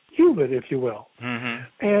human, if you will.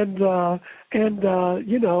 And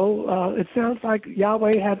it sounds like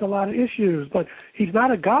Yahweh has a lot of issues, but he's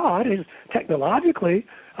not a God. Technologically,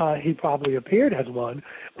 he probably appeared as one,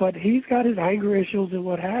 but he's got his anger issues and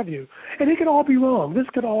what have you. And it could all be wrong.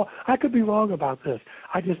 I could be wrong about this.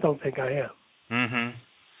 I just don't think I am.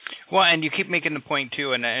 Well, and you keep making the point,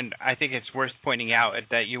 too, and I think it's worth pointing out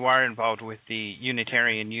that you are involved with the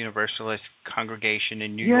Unitarian Universalist congregation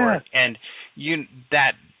in New York, and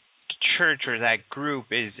that church or that group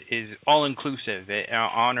is all-inclusive. It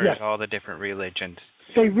honors all the different religions.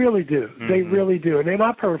 They really do. They really do. And they're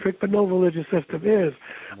not perfect, but no religious system is.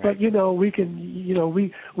 Right. But we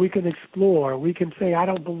can explore. We can say, I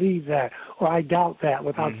don't believe that, or I doubt that,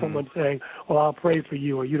 without someone saying, well, I'll pray for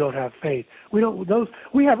you, or you don't have faith. We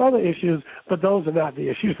have other issues, but those are not the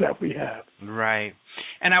issues that we have. Right.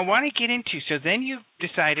 And I want to get into, so then you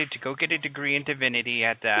decided to go get a degree in divinity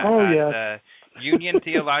at the Union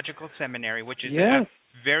Theological Seminary, which is a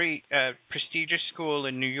very prestigious school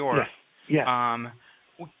in New York. Yes.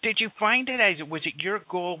 Did you find was it your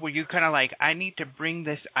goal? Were you kind of like, I need to bring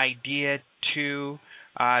this idea to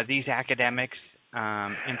these academics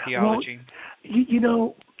in theology?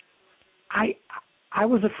 Well, I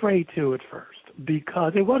was afraid to at first,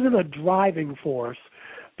 because it wasn't a driving force,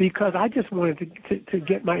 because I just wanted to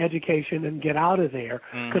get my education and get out of there,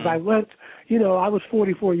 because I went, I was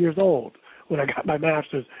 44 years old when I got my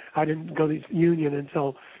master's. I didn't go to Union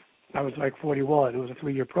until I was like 41. It was a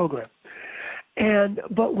 3-year program.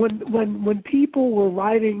 But when people were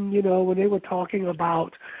writing, when they were talking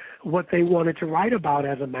about what they wanted to write about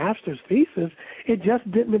as a master's thesis, it just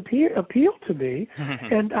didn't appeal to me.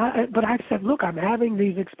 But I said, look, I'm having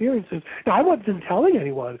these experiences. Now, I wasn't telling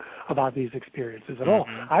anyone about these experiences at all.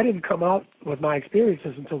 I didn't come out with my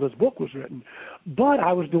experiences until this book was written. But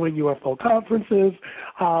I was doing UFO conferences.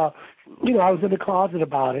 I was in the closet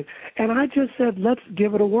about it. And I just said, let's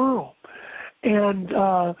give it a whirl. And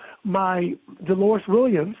my Dolores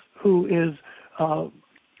Williams, who is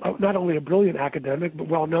not only a brilliant academic, but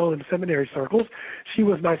well-known in seminary circles, she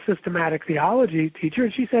was my systematic theology teacher,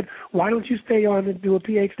 and she said, why don't you stay on and do a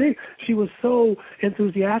PhD? She was so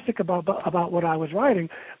enthusiastic about what I was writing,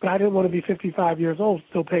 but I didn't want to be 55 years old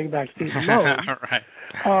still paying back student loans.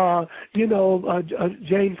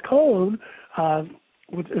 James Cone,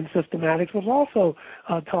 in systematics, was also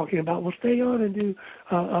talking about, well, stay on and do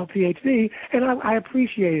a PhD, and I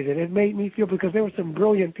appreciated it. It made me feel, because there were some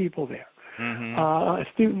brilliant people there,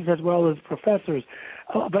 students as well as professors,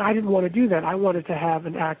 but I didn't want to do that. I wanted to have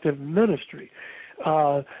an active ministry,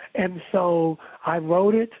 and so I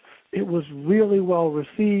wrote it. It was really well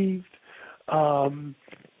received.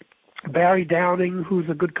 Barry Downing, who's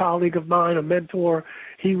a good colleague of mine, a mentor,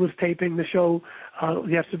 he was taping the show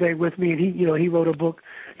yesterday with me, and he wrote a book,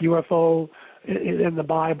 UFO in the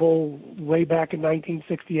Bible, way back in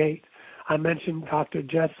 1968. I mentioned Dr.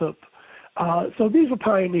 Jessup. So these were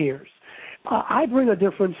pioneers. I bring a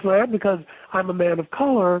different slant because I'm a man of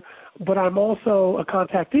color, but I'm also a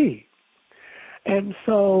contactee. And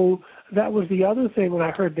so that was the other thing when I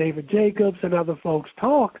heard David Jacobs and other folks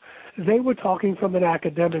talk. They were talking from an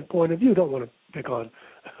academic point of view. Don't want to pick on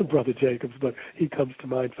Brother Jacobs, but he comes to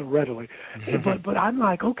mind so readily. But I'm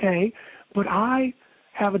like, okay, But I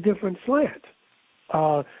have a different slant.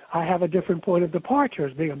 I have a different point of departure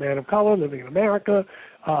as being a man of color, living in America.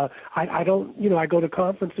 I don't, I go to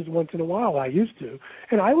conferences once in a while. I used to,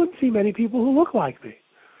 and I wouldn't see many people who look like me.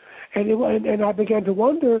 And I began to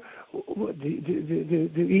wonder,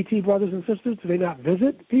 do ET brothers and sisters, do they not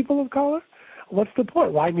visit people of color? What's the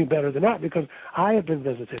point? Well, I knew better than that because I have been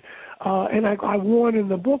visited. And I warn in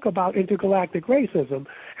the book about intergalactic racism,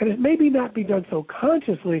 and it may not be done so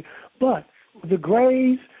consciously, but the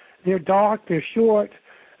grays, they're dark, they're short,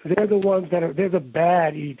 they're the ones they're the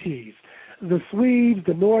bad ETs. The Swedes,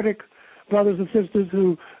 the Nordic brothers and sisters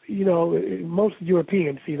who, most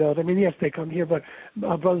Europeans see those. I mean, yes, they come here, but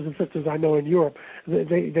brothers and sisters I know in Europe,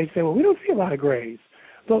 they say, well, we don't see a lot of grays.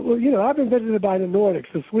 But, I've been visited by the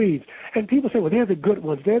Nordics, the Swedes, and people say, well, they're the good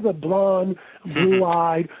ones. They're the blonde,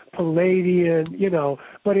 blue-eyed, Palladian,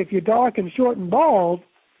 But if you're dark and short and bald,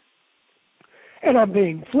 and I'm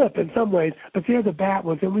being flip in some ways, but they're the bad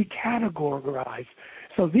ones, and we categorize.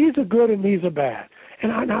 So these are good and these are bad.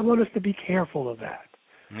 And I want us to be careful of that.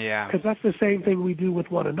 Yeah. Because that's the same thing we do with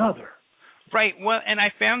one another. Right. Well, and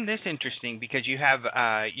I found this interesting because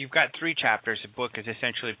you've got 3 chapters. The book is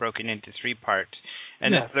essentially broken into 3 parts.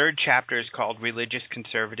 And yes. The 3rd chapter is called Religious,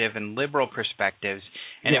 Conservative, and Liberal Perspectives.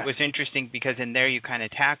 And yes. It was interesting because in there you kind of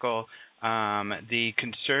tackle the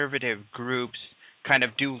conservative groups kind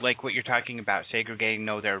of do like what you're talking about, segregating.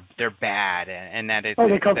 No, they're bad, and that is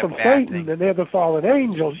they come from Satan, thing. And they're the fallen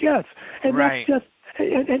angels. Yes, and right. That's just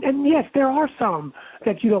and yes, there are some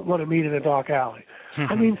that you don't want to meet in a dark alley.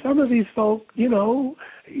 I mean, some of these folk, they you don't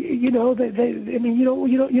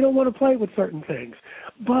want to play with certain things.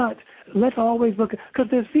 But let's always look, because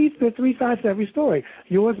there are 3 sides to every story: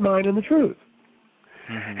 yours, mine, and the truth.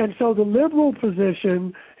 Mm-hmm. And so the liberal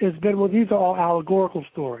position has been, well, these are all allegorical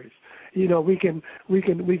stories. We can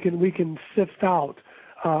sift out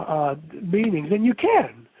meanings, and you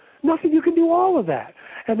can. Nothing, you can do all of that.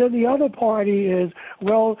 And then the other party is,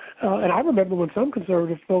 and I remember when some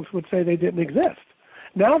conservative folks would say they didn't exist.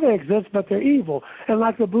 Now they exist, but they're evil. And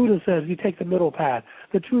like the Buddha says, you take the middle path.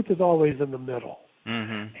 The truth is always in the middle.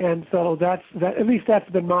 Mm-hmm. And so that. At least that's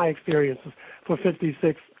been my experience for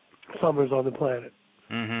 56 summers on the planet.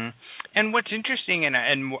 Mm-hmm. And what's interesting, and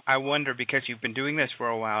I wonder, because you've been doing this for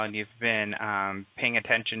a while and you've been paying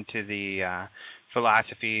attention to the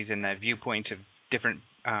philosophies and the viewpoints of different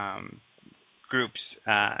groups,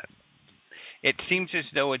 it seems as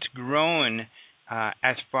though it's grown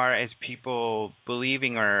as far as people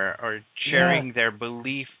believing or sharing their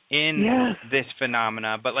belief in this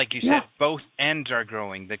phenomena. But like you said, both ends are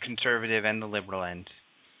growing, the conservative and the liberal ends.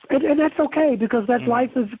 And that's okay, because that life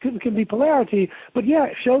can be polarity. But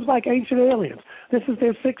shows like Ancient Aliens, this is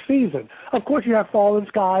their 6th season. Of course, you have Fallen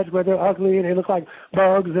Skies where they're ugly and they look like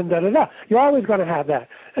bugs and da-da-da. You're always going to have that.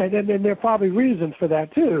 And there are probably reasons for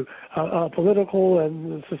that too, political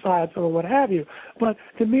and societal and what have you. But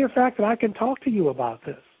the mere fact that I can talk to you about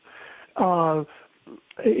this,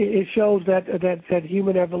 it shows that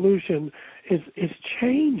human evolution is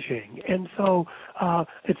changing. And so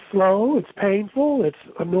it's slow, it's painful, it's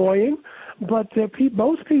annoying, but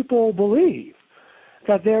most people believe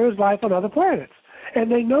that there is life on other planets.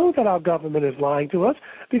 And they know that our government is lying to us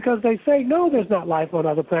because they say, no, there's not life on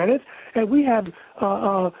other planets, and we have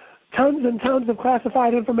tons and tons of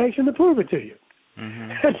classified information to prove it to you.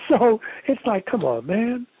 Mm-hmm. And so it's like, come on,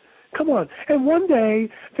 man. Come on. And one day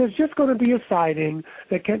there's just going to be a sighting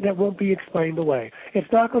that won't be explained away. It's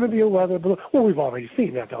not going to be a weather balloon. Well, we've already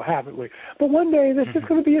seen that, though, haven't we? But one day there's just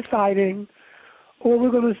going to be a sighting, or we're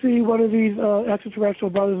going to see one of these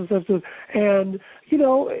extraterrestrial brothers and sisters, and,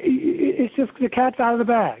 it's just the cat's out of the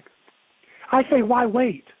bag. I say, why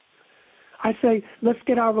wait? I say, let's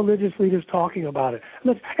get our religious leaders talking about it.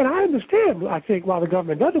 And I understand, I think, why the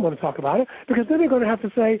government doesn't want to talk about it, because then they're going to have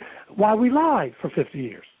to say why we lied for 50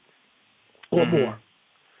 years. Or more.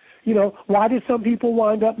 Why did some people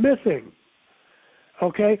wind up missing?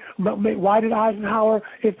 Okay, why did Eisenhower,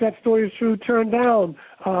 if that story is true, turn down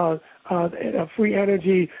free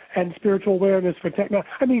energy and spiritual awareness for technology?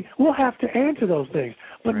 I mean, we'll have to answer those things,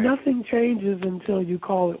 but nothing changes until you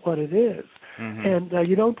call it what it is. Mm-hmm. And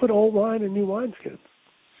you don't put old wine in new wineskins.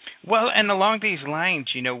 Well, and along these lines,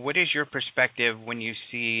 what is your perspective when you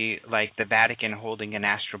see, like, the Vatican holding an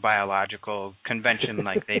astrobiological convention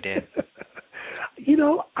like they did?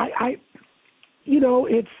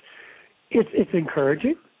 It's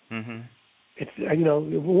encouraging. Mm-hmm. It's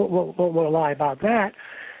won't want to lie about that.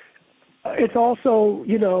 It's also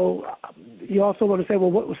you also want to say,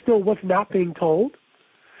 well, what's not being told?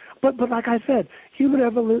 But like I said, human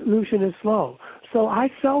evolution is slow. So I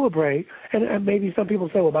celebrate, and maybe some people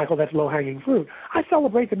say, well, Michael, that's low-hanging fruit. I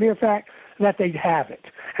celebrate the mere fact that they have it.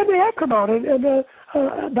 And they have come out, and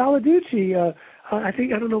Baladucci, I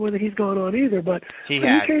don't know whether he's gone on either, but he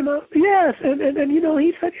came out, yes, and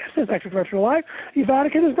he said, yes, there's extraterrestrial life. The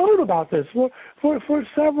Vatican has known about this for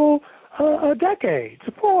several decades.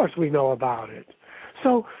 Of course we know about it.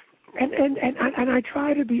 So, and I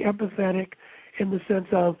try to be empathetic in the sense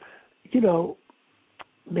of,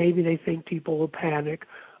 maybe they think people will panic.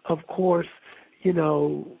 Of course,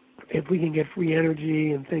 if we can get free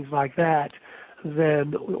energy and things like that,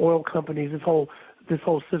 then oil companies, this whole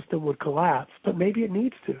system would collapse. But maybe it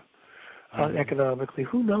needs to economically.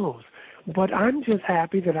 Who knows? But I'm just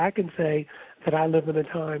happy that I can say that I live in a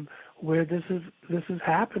time where this is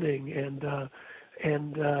happening. And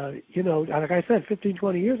like I said, 15,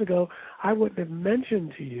 20 years ago, I wouldn't have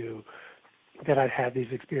mentioned to you that I'd had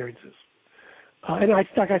these experiences. And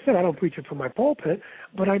like I said, I don't preach it from my pulpit,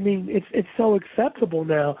 but I mean, it's so acceptable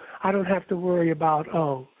now. I don't have to worry about,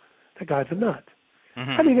 that guy's a nut.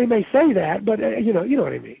 Mm-hmm. I mean, they may say that, but you know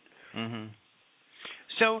what I mean. Mm-hmm.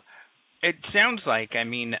 So it sounds like,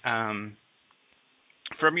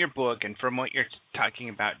 from your book and from what you're talking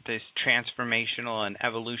about, this transformational and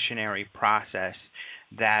evolutionary process,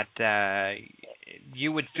 that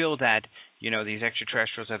you would feel that these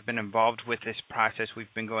extraterrestrials have been involved with this process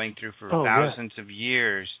we've been going through for thousands of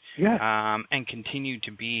years, and continue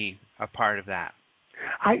to be a part of that.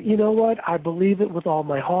 You know what? I believe it with all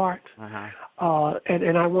my heart.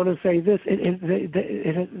 And I want to say this: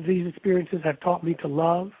 these experiences have taught me to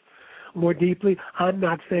love more deeply. I'm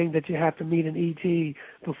not saying that you have to meet an ET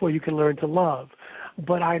before you can learn to love,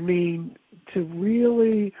 but I mean to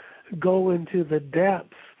really go into the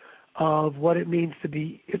depths of what it means to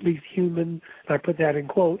be at least human, and I put that in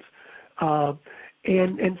quotes,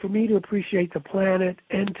 and for me to appreciate the planet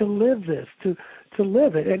and to live this, to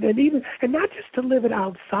live it, and not just to live it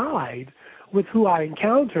outside with who I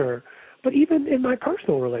encounter, but even in my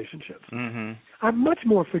personal relationships. Mm-hmm. I'm much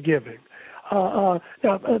more forgiving. Now,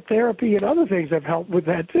 therapy and other things have helped with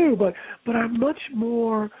that too, but I'm much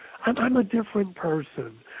more. I'm a different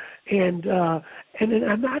person, and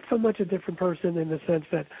I'm not so much a different person in the sense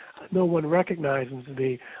that no one recognizes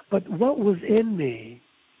me, but what was in me,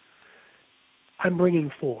 I'm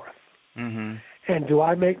bringing forth. Mm-hmm. And do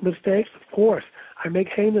I make mistakes? Of course, I make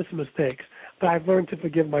heinous mistakes, but I've learned to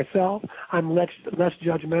forgive myself. I'm less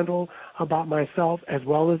judgmental about myself as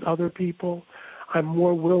well as other people. I'm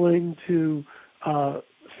more willing to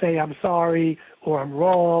say I'm sorry or I'm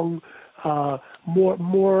wrong,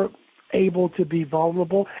 more able to be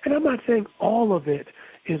vulnerable. And I'm not saying all of it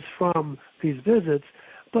is from these visits,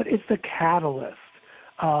 but it's the catalyst.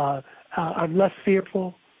 I'm less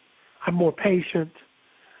fearful. I'm more patient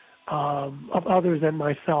of others and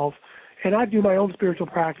myself. And I do my own spiritual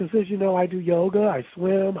practices. I do yoga, I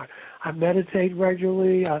swim, I meditate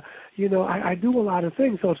regularly. I do a lot of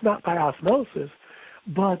things, so it's not by osmosis.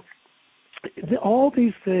 But all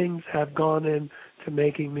these things have gone into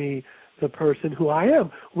making me the person who I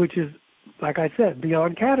am, which is, like I said,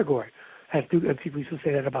 beyond category. As people used to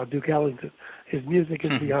say that about Duke Ellington. His music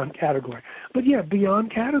is beyond category. But yeah,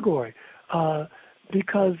 beyond category,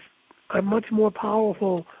 because I'm much more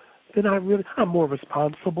powerful than I'm more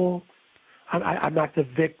responsible. I'm not the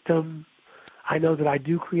victim. I know that I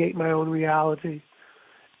do create my own reality.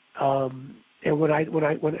 And when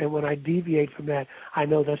I deviate from that, I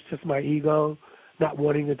know that's just my ego not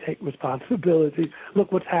wanting to take responsibility.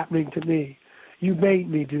 Look what's happening to me. You made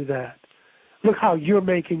me do that. Look how you're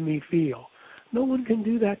making me feel. No one can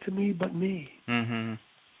do that to me but me. Mm-hmm.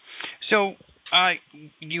 So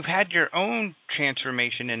you've had your own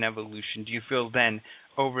transformation and evolution. Do you feel then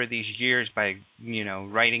over these years by,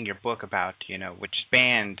 writing your book about, which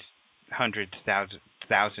spans hundreds,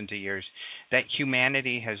 thousands of years, that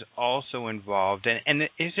humanity has also evolved? And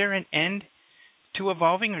is there an end to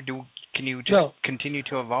evolving, or can you just continue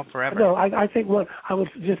to evolve forever? No, I think I was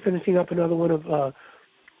just finishing up another one of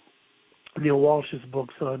Neil Walsh's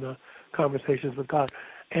books on Conversations with God.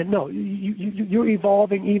 And no, you're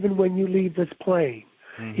evolving even when you leave this plane.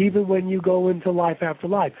 Mm-hmm. Even when you go into life after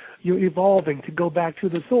life, you're evolving to go back to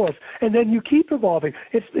the source. And then you keep evolving.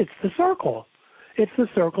 It's the circle. It's the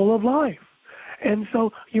circle of life. And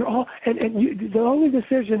so you're all, the only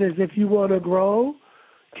decision is if you want to grow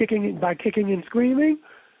kicking and screaming,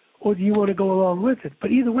 or do you want to go along with it?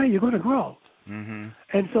 But either way, you're going to grow. Mm-hmm.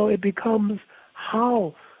 And so it becomes,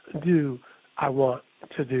 how do I want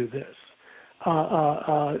to do this?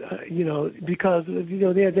 Because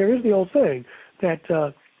there is the old saying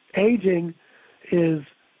that aging is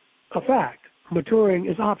a fact, maturing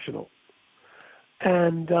is optional.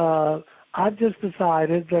 And I've just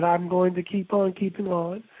decided that I'm going to keep on keeping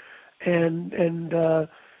on, and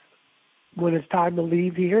when it's time to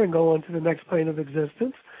leave here and go on to the next plane of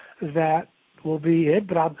existence, that will be it.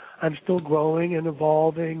 But I'm still growing and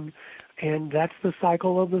evolving, and that's the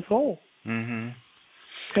cycle of the soul. Mm-hmm.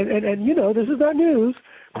 And you know, this is not news.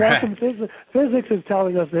 Quantum physics is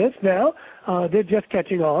telling us this now. They're just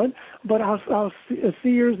catching on. But our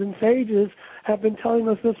seers and sages have been telling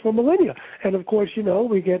us this for millennia. And, of course, you know,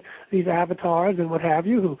 we get these avatars and what have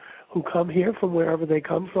you who come here from wherever they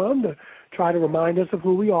come from to try to remind us of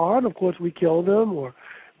who we are. And, of course, we kill them or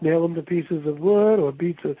nail them to pieces of wood or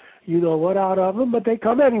beat the you-know-what out of them. But they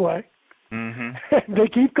come anyway. Mm-hmm. They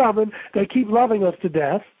keep coming. They keep loving us to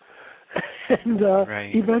death. And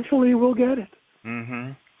eventually we'll get it.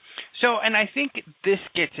 Mm-hmm. So, and I think this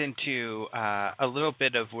gets into a little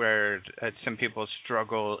bit of where some people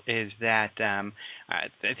struggle is that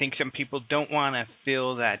I think some people don't want to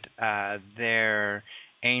feel that their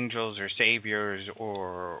angels or saviors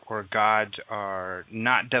or gods are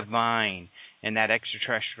not divine, and that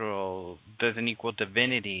extraterrestrial doesn't equal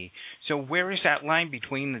divinity. So where is that line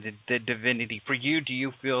between the divinity? For you, do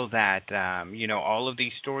you feel that, all of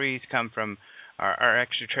these stories come from are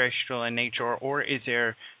extraterrestrial in nature, or is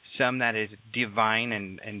there some that is divine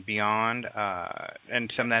and beyond,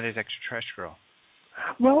 and some that is extraterrestrial?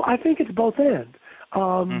 Well, I think it's both ends.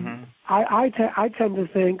 I tend to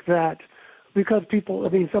think that because people,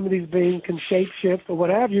 some of these beings can shapeshift or what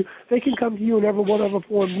have you, they can come to you in every whatever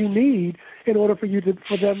form you need in order for you to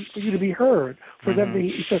be heard, for them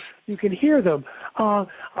so you can hear them.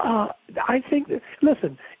 I think that,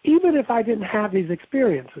 listen, even if I didn't have these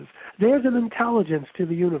experiences, there's an intelligence to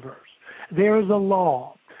the universe. There is a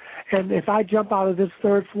law. And if I jump out of this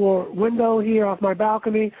third floor window here off my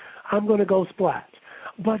balcony, I'm going to go splat.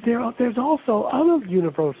 But there's also other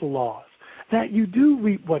universal laws that you do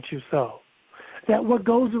reap what you sow, that what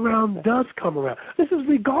goes around does come around. This is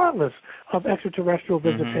regardless of extraterrestrial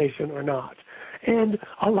visitation or not. And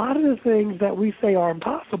a lot of the things that we say are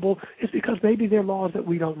impossible is because maybe they're laws that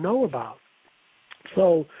we don't know about.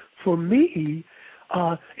 So for me,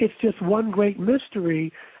 it's just one great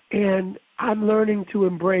mystery, and I'm learning to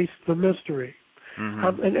embrace the mystery.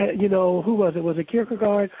 And who was it? Was it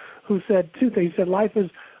Kierkegaard who said two things? He said life is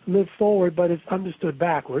lived forward, but it's understood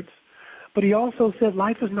backwards. But he also said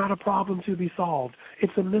life is not a problem to be solved.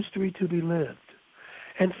 It's a mystery to be lived.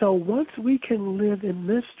 And so once we can live in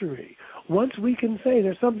mystery, once we can say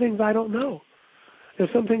there's some things I don't know,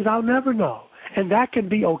 there's some things I'll never know, and that can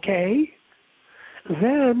be okay,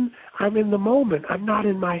 then I'm in the moment. I'm not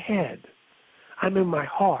in my head. I'm in my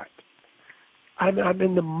heart. I'm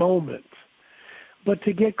in the moment. But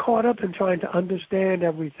to get caught up in trying to understand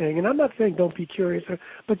everything, and I'm not saying don't be curious,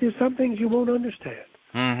 but there's some things you won't understand.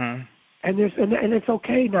 Mm-hmm. And it's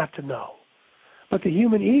okay not to know. But the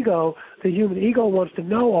human ego wants to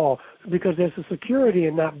know all because there's a security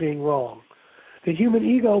in not being wrong. The human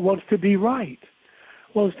ego wants to be right.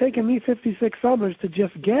 Well, it's taken me 56 summers to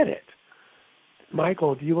just get it.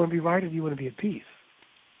 Michael, do you want to be right or do you want to be at peace?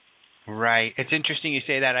 Right. It's interesting you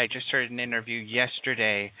say that. I just heard an interview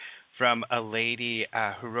yesterday from a lady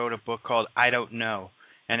who wrote a book called I Don't Know,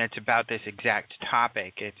 and it's about this exact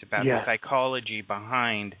topic. It's about the psychology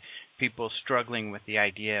behind people struggling with the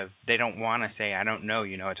idea of they don't want to say, I don't know.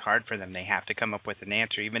 It's hard for them. They have to come up with an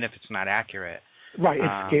answer, even if it's not accurate. Right.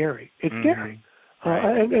 It's scary. It's scary.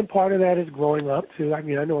 Right. And part of that is growing up, too. I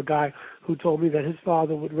know a guy who told me that his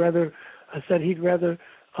father said he'd rather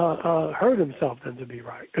hurt himself than to be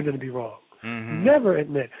right, or than to be wrong. Mm-hmm. Never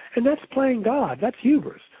admit. And that's playing God. That's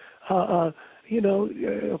hubris. Of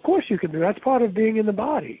course you can do that. That's part of being in the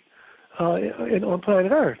body on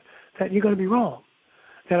planet Earth, that you're going to be wrong.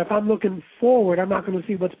 That if I'm looking forward, I'm not going to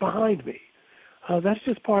see what's behind me. That's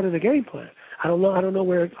just part of the game plan. I don't know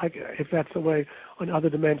where if that's the way on other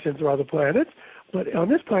dimensions or other planets, but on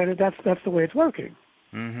this planet, that's the way it's working.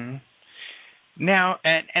 Mm-hmm. Now,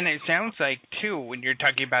 and it sounds like too when you're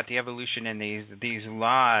talking about the evolution and these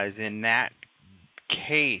laws. In that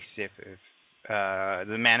case, if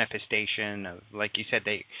the manifestation of, like you said,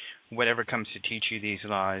 whatever comes to teach you these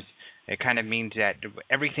laws, it kind of means that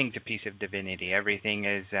everything's a piece of divinity. Everything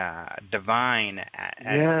is divine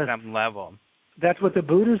at some level. That's what the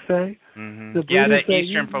Buddhists say. Mm-hmm. The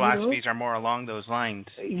Eastern philosophies are more along those lines.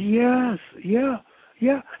 Yes, yeah.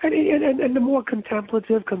 And the more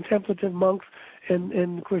contemplative monks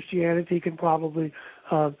in Christianity can probably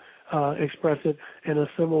express it in a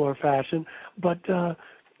similar fashion. But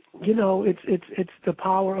it's the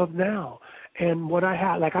power of now. And what I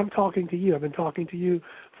have, like I'm talking to you. I've been talking to you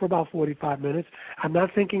for about 45 minutes. I'm not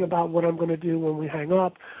thinking about what I'm going to do when we hang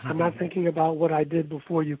up. I'm not thinking about what I did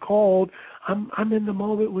before you called. I'm in the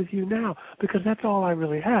moment with you now because that's all I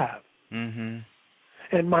really have. Mm-hmm.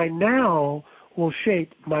 And my now will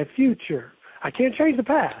shape my future. I can't change the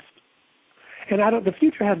past. And the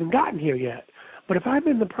future hasn't gotten here yet. But if I'm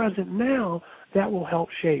in the present now, that will help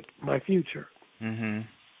shape my future. Mm-hmm.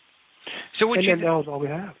 So and then now is all we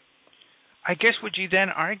have. I guess would you then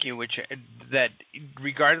argue that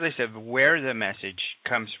regardless of where the message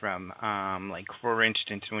comes from, like for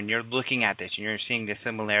instance, when you're looking at this and you're seeing the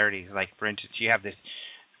similarities, like for instance, you have this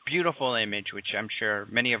beautiful image, which I'm sure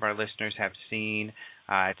many of our listeners have seen.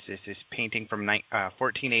 It's this painting from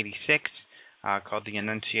 1486 called The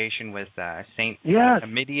Annunciation with Saint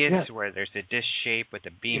Amidius, where there's a disc shape with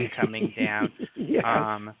a beam coming down. Yes.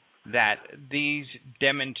 That these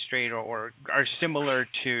demonstrate or are similar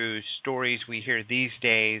to stories we hear these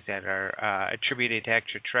days that are attributed to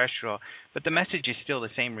extraterrestrial, but the message is still the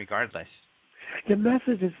same regardless. The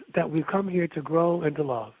message is that we've come here to grow and to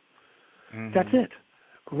love. Mm-hmm. That's it.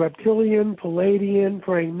 Reptilian, Palladian,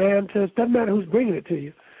 praying mantis, doesn't matter who's bringing it to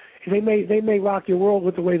you. They may rock your world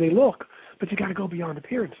with the way they look, but you got to go beyond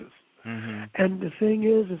appearances. Mm-hmm. And the thing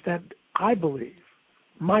is that I believe,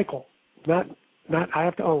 Michael, not I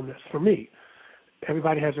have to own this. For me,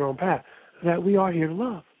 everybody has their own path, that we are here to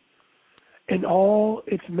love in all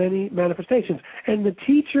its many manifestations. And the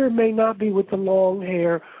teacher may not be with the long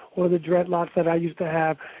hair or the dreadlocks that I used to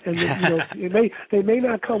have, and they may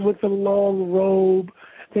not come with the long robe.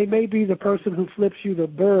 They may be the person who flips you the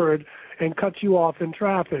bird and cuts you off in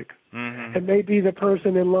traffic. Mm-hmm. It may be the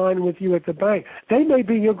person in line with you at the bank. They may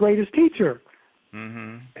be your greatest teacher,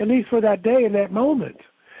 mm-hmm. at least for that day and that moment.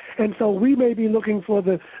 And so we may be looking for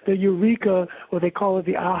the eureka, or they call it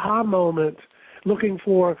the aha moment, looking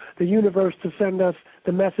for the universe to send us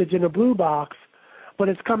the message in a blue box, but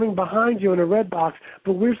it's coming behind you in a red box,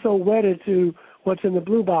 but we're so wedded to what's in the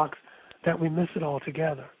blue box that we miss it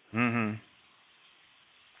altogether. Mm-hmm.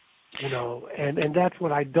 And that's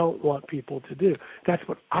what I don't want people to do. That's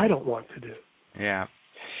what I don't want to do. Yeah.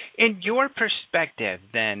 In your perspective,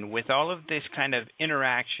 then, with all of this kind of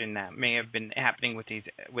interaction that may have been happening with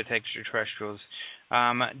extraterrestrials,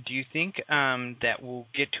 do you think that we'll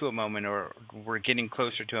get to a moment, or we're getting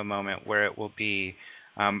closer to a moment where it will be,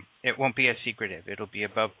 it won't be as secretive. It'll be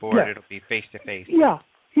above board. Yeah. It'll be face to face. Yeah.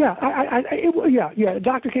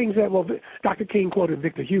 Dr. King said. Well, Dr. King quoted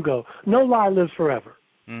Victor Hugo: "No lie lives forever."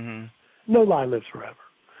 Mm-hmm. No lie lives forever.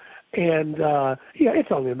 And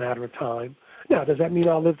it's only a matter of time. Now, does that mean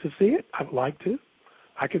I'll live to see it? I'd like to.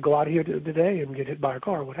 I could go out here today and get hit by a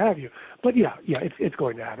car, what have you. But it's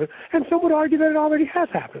going to happen. And some would argue that it already has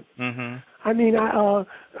happened. Mm-hmm. I mean,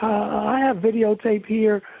 I have videotape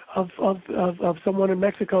here of someone in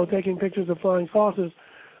Mexico taking pictures of flying saucers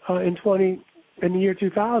in the year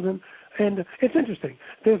 2000, and it's interesting.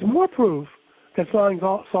 There's more proof that flying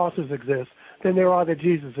saucers exist than there are that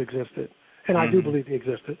Jesus existed, and I do believe he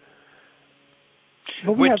existed.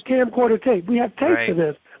 But we have camcorder tape. We have tape for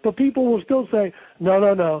this, but people will still say,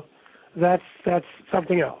 no, that's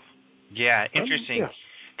something else. Yeah, interesting.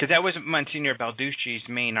 Because that was Monsignor Balducci's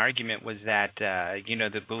main argument, was that,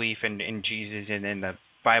 the belief in Jesus and in the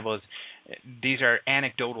Bible, these are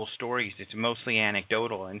anecdotal stories. It's mostly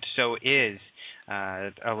anecdotal, and so is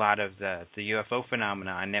a lot of the UFO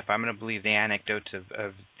phenomenon. And if I'm going to believe the anecdotes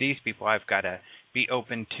of these people, I've got to be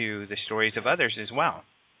open to the stories of others as well.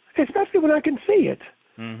 Especially when I can see it.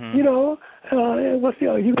 Mm-hmm. What's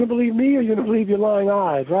are you going to believe me, or you going to believe your lying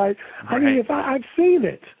eyes, right? I mean, if I've seen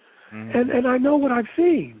it, and I know what I've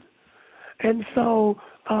seen. And so,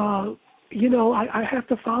 I have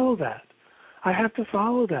to follow that. I have to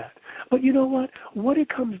follow that. But you know what? What it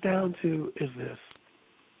comes down to is this,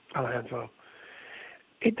 Alejandro.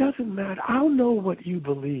 It doesn't matter. I'll know what you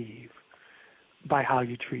believe by how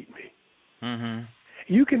you treat me. Mm-hmm.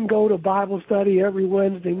 You can go to Bible study every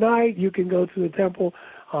Wednesday night. You can go to the temple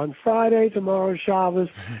on Friday. Tomorrow Shabbos.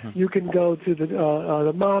 You can go to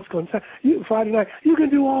the mosque on Friday night. You can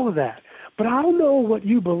do all of that. But I'll know what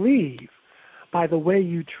you believe by the way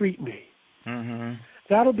you treat me. Mm-hmm.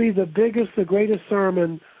 That'll be the biggest, the greatest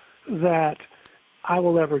sermon that I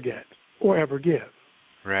will ever get or ever give.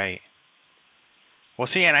 Right. Well,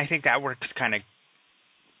 see, and I think that works kind of.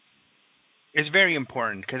 It's very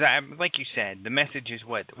important because, like you said, the message is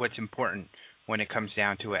what's important when it comes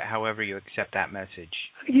down to it. However, you accept that message.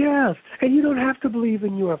 Yes, and you don't have to believe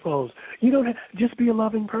in UFOs. You don't just be a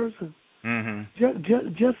loving person. Mm-hmm.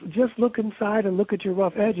 Just look inside and look at your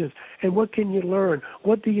rough edges. And what can you learn?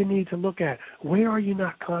 What do you need to look at? Where are you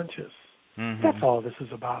not conscious? Mm-hmm. That's all this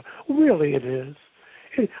is about. Really, it is.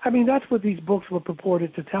 That's what these books were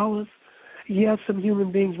purported to tell us. Yes, some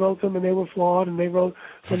human beings wrote them, and they were flawed, and they wrote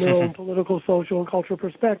from their own political, social, and cultural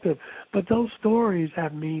perspective. But those stories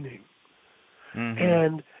have meaning. Mm-hmm.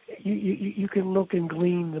 And you can look and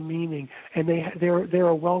glean the meaning, and they're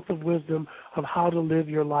a wealth of wisdom of how to live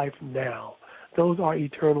your life now. Those are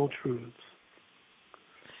eternal truths.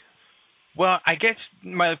 Well, I guess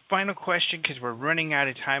my final question, because we're running out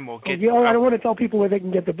of time, we'll get... I don't want to tell people where they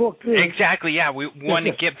can get the book, too. Exactly, yeah. We want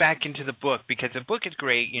to get back into the book, because the book is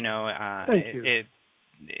great, Thank you. It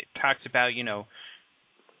talks about,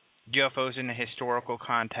 UFOs in a historical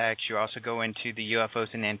context. You also go into the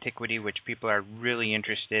UFOs in antiquity, which people are really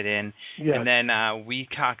interested in. Yes. And then we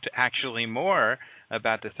talked actually more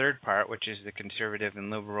about the third part, which is the conservative and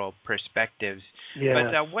liberal perspectives.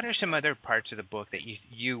 Yes. But what are some other parts of the book that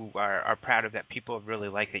you are proud of, that people really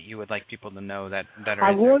like, that you would like people to know that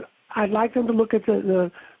are... I'd like them to look at the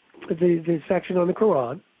section on the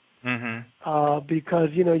Quran. Mm-hmm.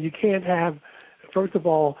 Because, you can't have... First of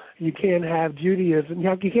all, you can't have Judaism.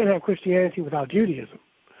 You can't have Christianity without Judaism.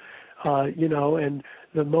 And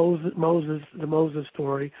the Moses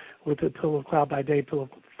story with the pillar of cloud by day, pillar of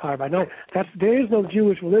fire by night. There is no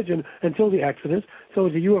Jewish religion until the Exodus. So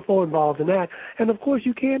there's a UFO involved in that. And of course,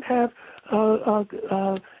 you can't have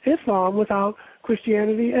Islam without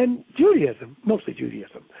Christianity and Judaism, mostly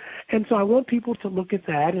Judaism. And so I want people to look at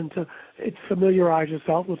that and to familiarize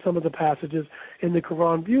yourself with some of the passages in the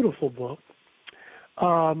Quran. Beautiful book.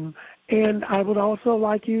 And I would also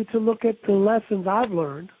like you to look at the lessons I've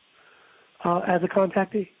learned as a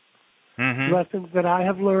contactee. Mm-hmm. Lessons that I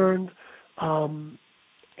have learned, and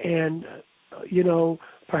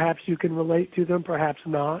perhaps you can relate to them, perhaps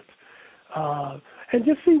not, and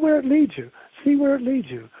just see where it leads you.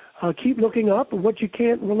 Keep looking up, and what you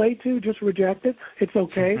can't relate to, just reject it. It's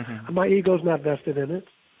okay. Mm-hmm. My ego's not vested in it.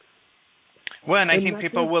 Well, and I think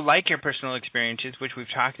people will like your personal experiences, which we've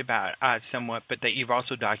talked about somewhat, but that you've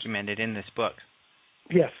also documented in this book.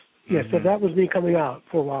 Yes. Mm-hmm. So that was me coming out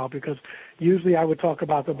for a while, because usually I would talk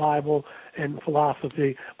about the Bible and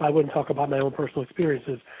philosophy, but I wouldn't talk about my own personal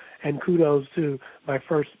experiences. And kudos to my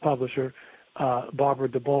first publisher, Barbara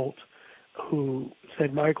DeBolt, who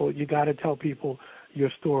said, Michael, you got to tell people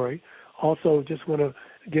your story. Also, just want to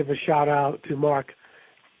give a shout-out to Mark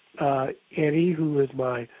Eddy, who is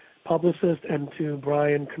my publicist, and to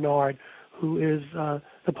Brian Kennard, who is the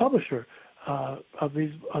publisher of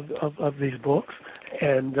these books,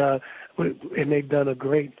 and they've done a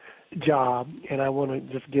great job. And I want to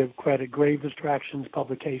just give credit. Grave Distractions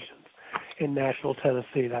Publications in Nashville,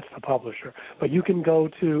 Tennessee. That's the publisher. But you can go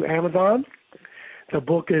to Amazon. The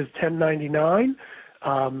book is $10.99,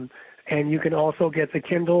 and you can also get the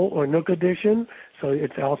Kindle or Nook edition. So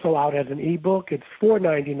it's also out as an ebook. It's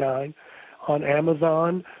 $4.99 on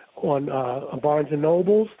Amazon, on Barnes &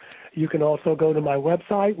 Nobles. You can also go to my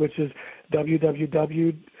website, which is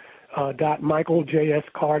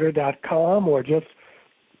www.michaeljscarter.com, or just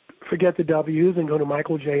forget the W's and go to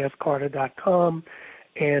michaeljscarter.com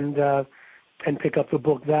and pick up the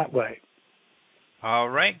book that way. All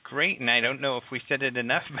right, great. And I don't know if we said it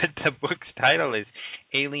enough, but the book's title is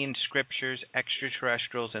Alien Scriptures,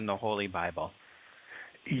 Extraterrestrials, and the Holy Bible.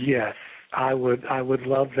 Yes. I would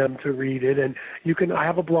love them to read it, and I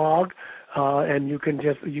have a blog, and you can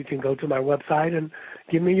go to my website and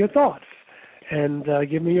give me your thoughts and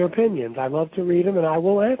give me your opinions. I love to read them, and I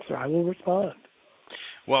will answer. I will respond.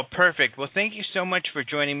 Well, perfect. Well, thank you so much for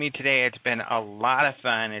joining me today. It's been a lot of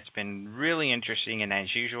fun. It's been really interesting, and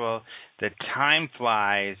as usual, the time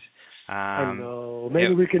flies. I know.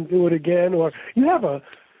 Maybe we can do it again. Or you have a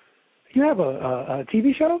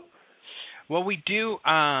TV show? Well, we do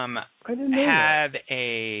I didn't know have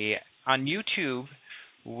on YouTube,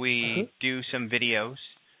 we do some videos.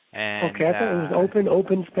 And, okay, I thought it was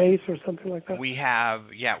open space or something like that. We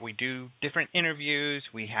do different interviews.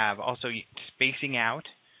 We have also Spacing Out,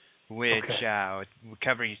 which we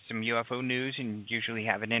cover some UFO news and usually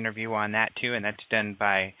have an interview on that too, and that's done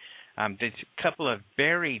by there's a couple of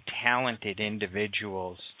very talented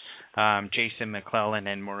individuals, Jason McClellan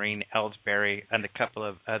and Maureen Ellsbury, and a couple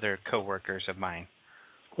of other coworkers of mine.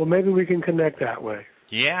 Well, maybe we can connect that way.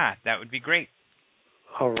 Yeah, that would be great.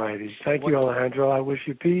 All righty. Thank you, Alejandro. I wish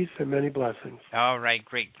you peace and many blessings. All right,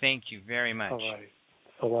 great. Thank you very much. All right.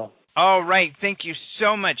 So long. All right. Thank you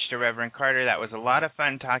so much to Reverend Carter. That was a lot of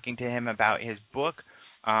fun talking to him about his book.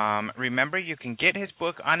 Remember, you can get his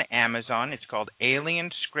book on Amazon. It's called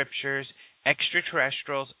Alien Scriptures,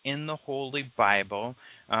 Extraterrestrials in the Holy Bible.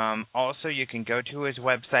 Also, you can go to his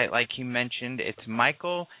website, like he mentioned. It's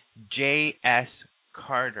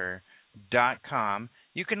michaeljscarter.com.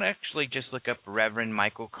 you can actually just look up Reverend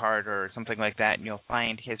Michael Carter or something like that, and you'll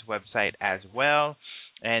find his website as well.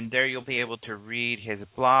 And there you'll be able to read his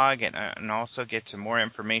blog and also get some more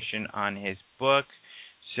information on his book.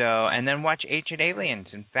 So, and then watch Ancient Aliens.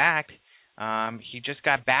 In fact, he just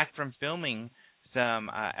got back from filming some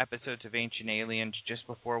episodes of Ancient Aliens just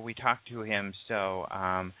before we talked to him. So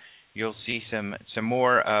you'll see some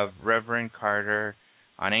more of Reverend Carter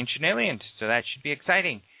on Ancient Aliens. So that should be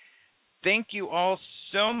exciting. Thank you all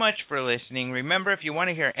so much for listening. Remember, if you want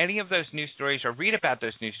to hear any of those news stories or read about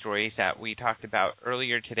those news stories that we talked about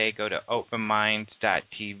earlier today, go to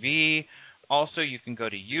openminds.tv. Also, you can go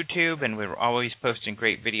to YouTube, and we're always posting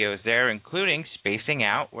great videos there, including Spacing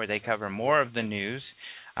Out, where they cover more of the news.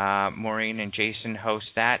 Maureen and Jason host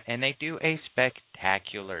that, and they do a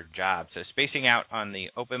spectacular job. So Spacing Out on the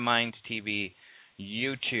Open Minds TV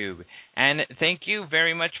YouTube. And thank you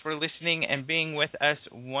very much for listening and being with us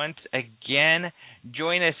once again.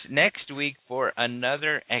 Join us next week for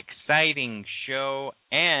another exciting show.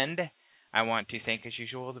 And I want to thank, as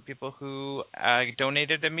usual, the people who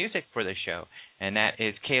donated the music for the show. And that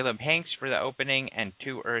is Caleb Hanks for the opening and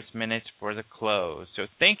 2 Earth Minutes for the close. So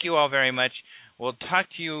thank you all very much. We'll talk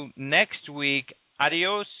to you next week.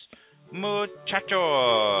 Adios,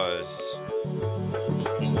 muchachos.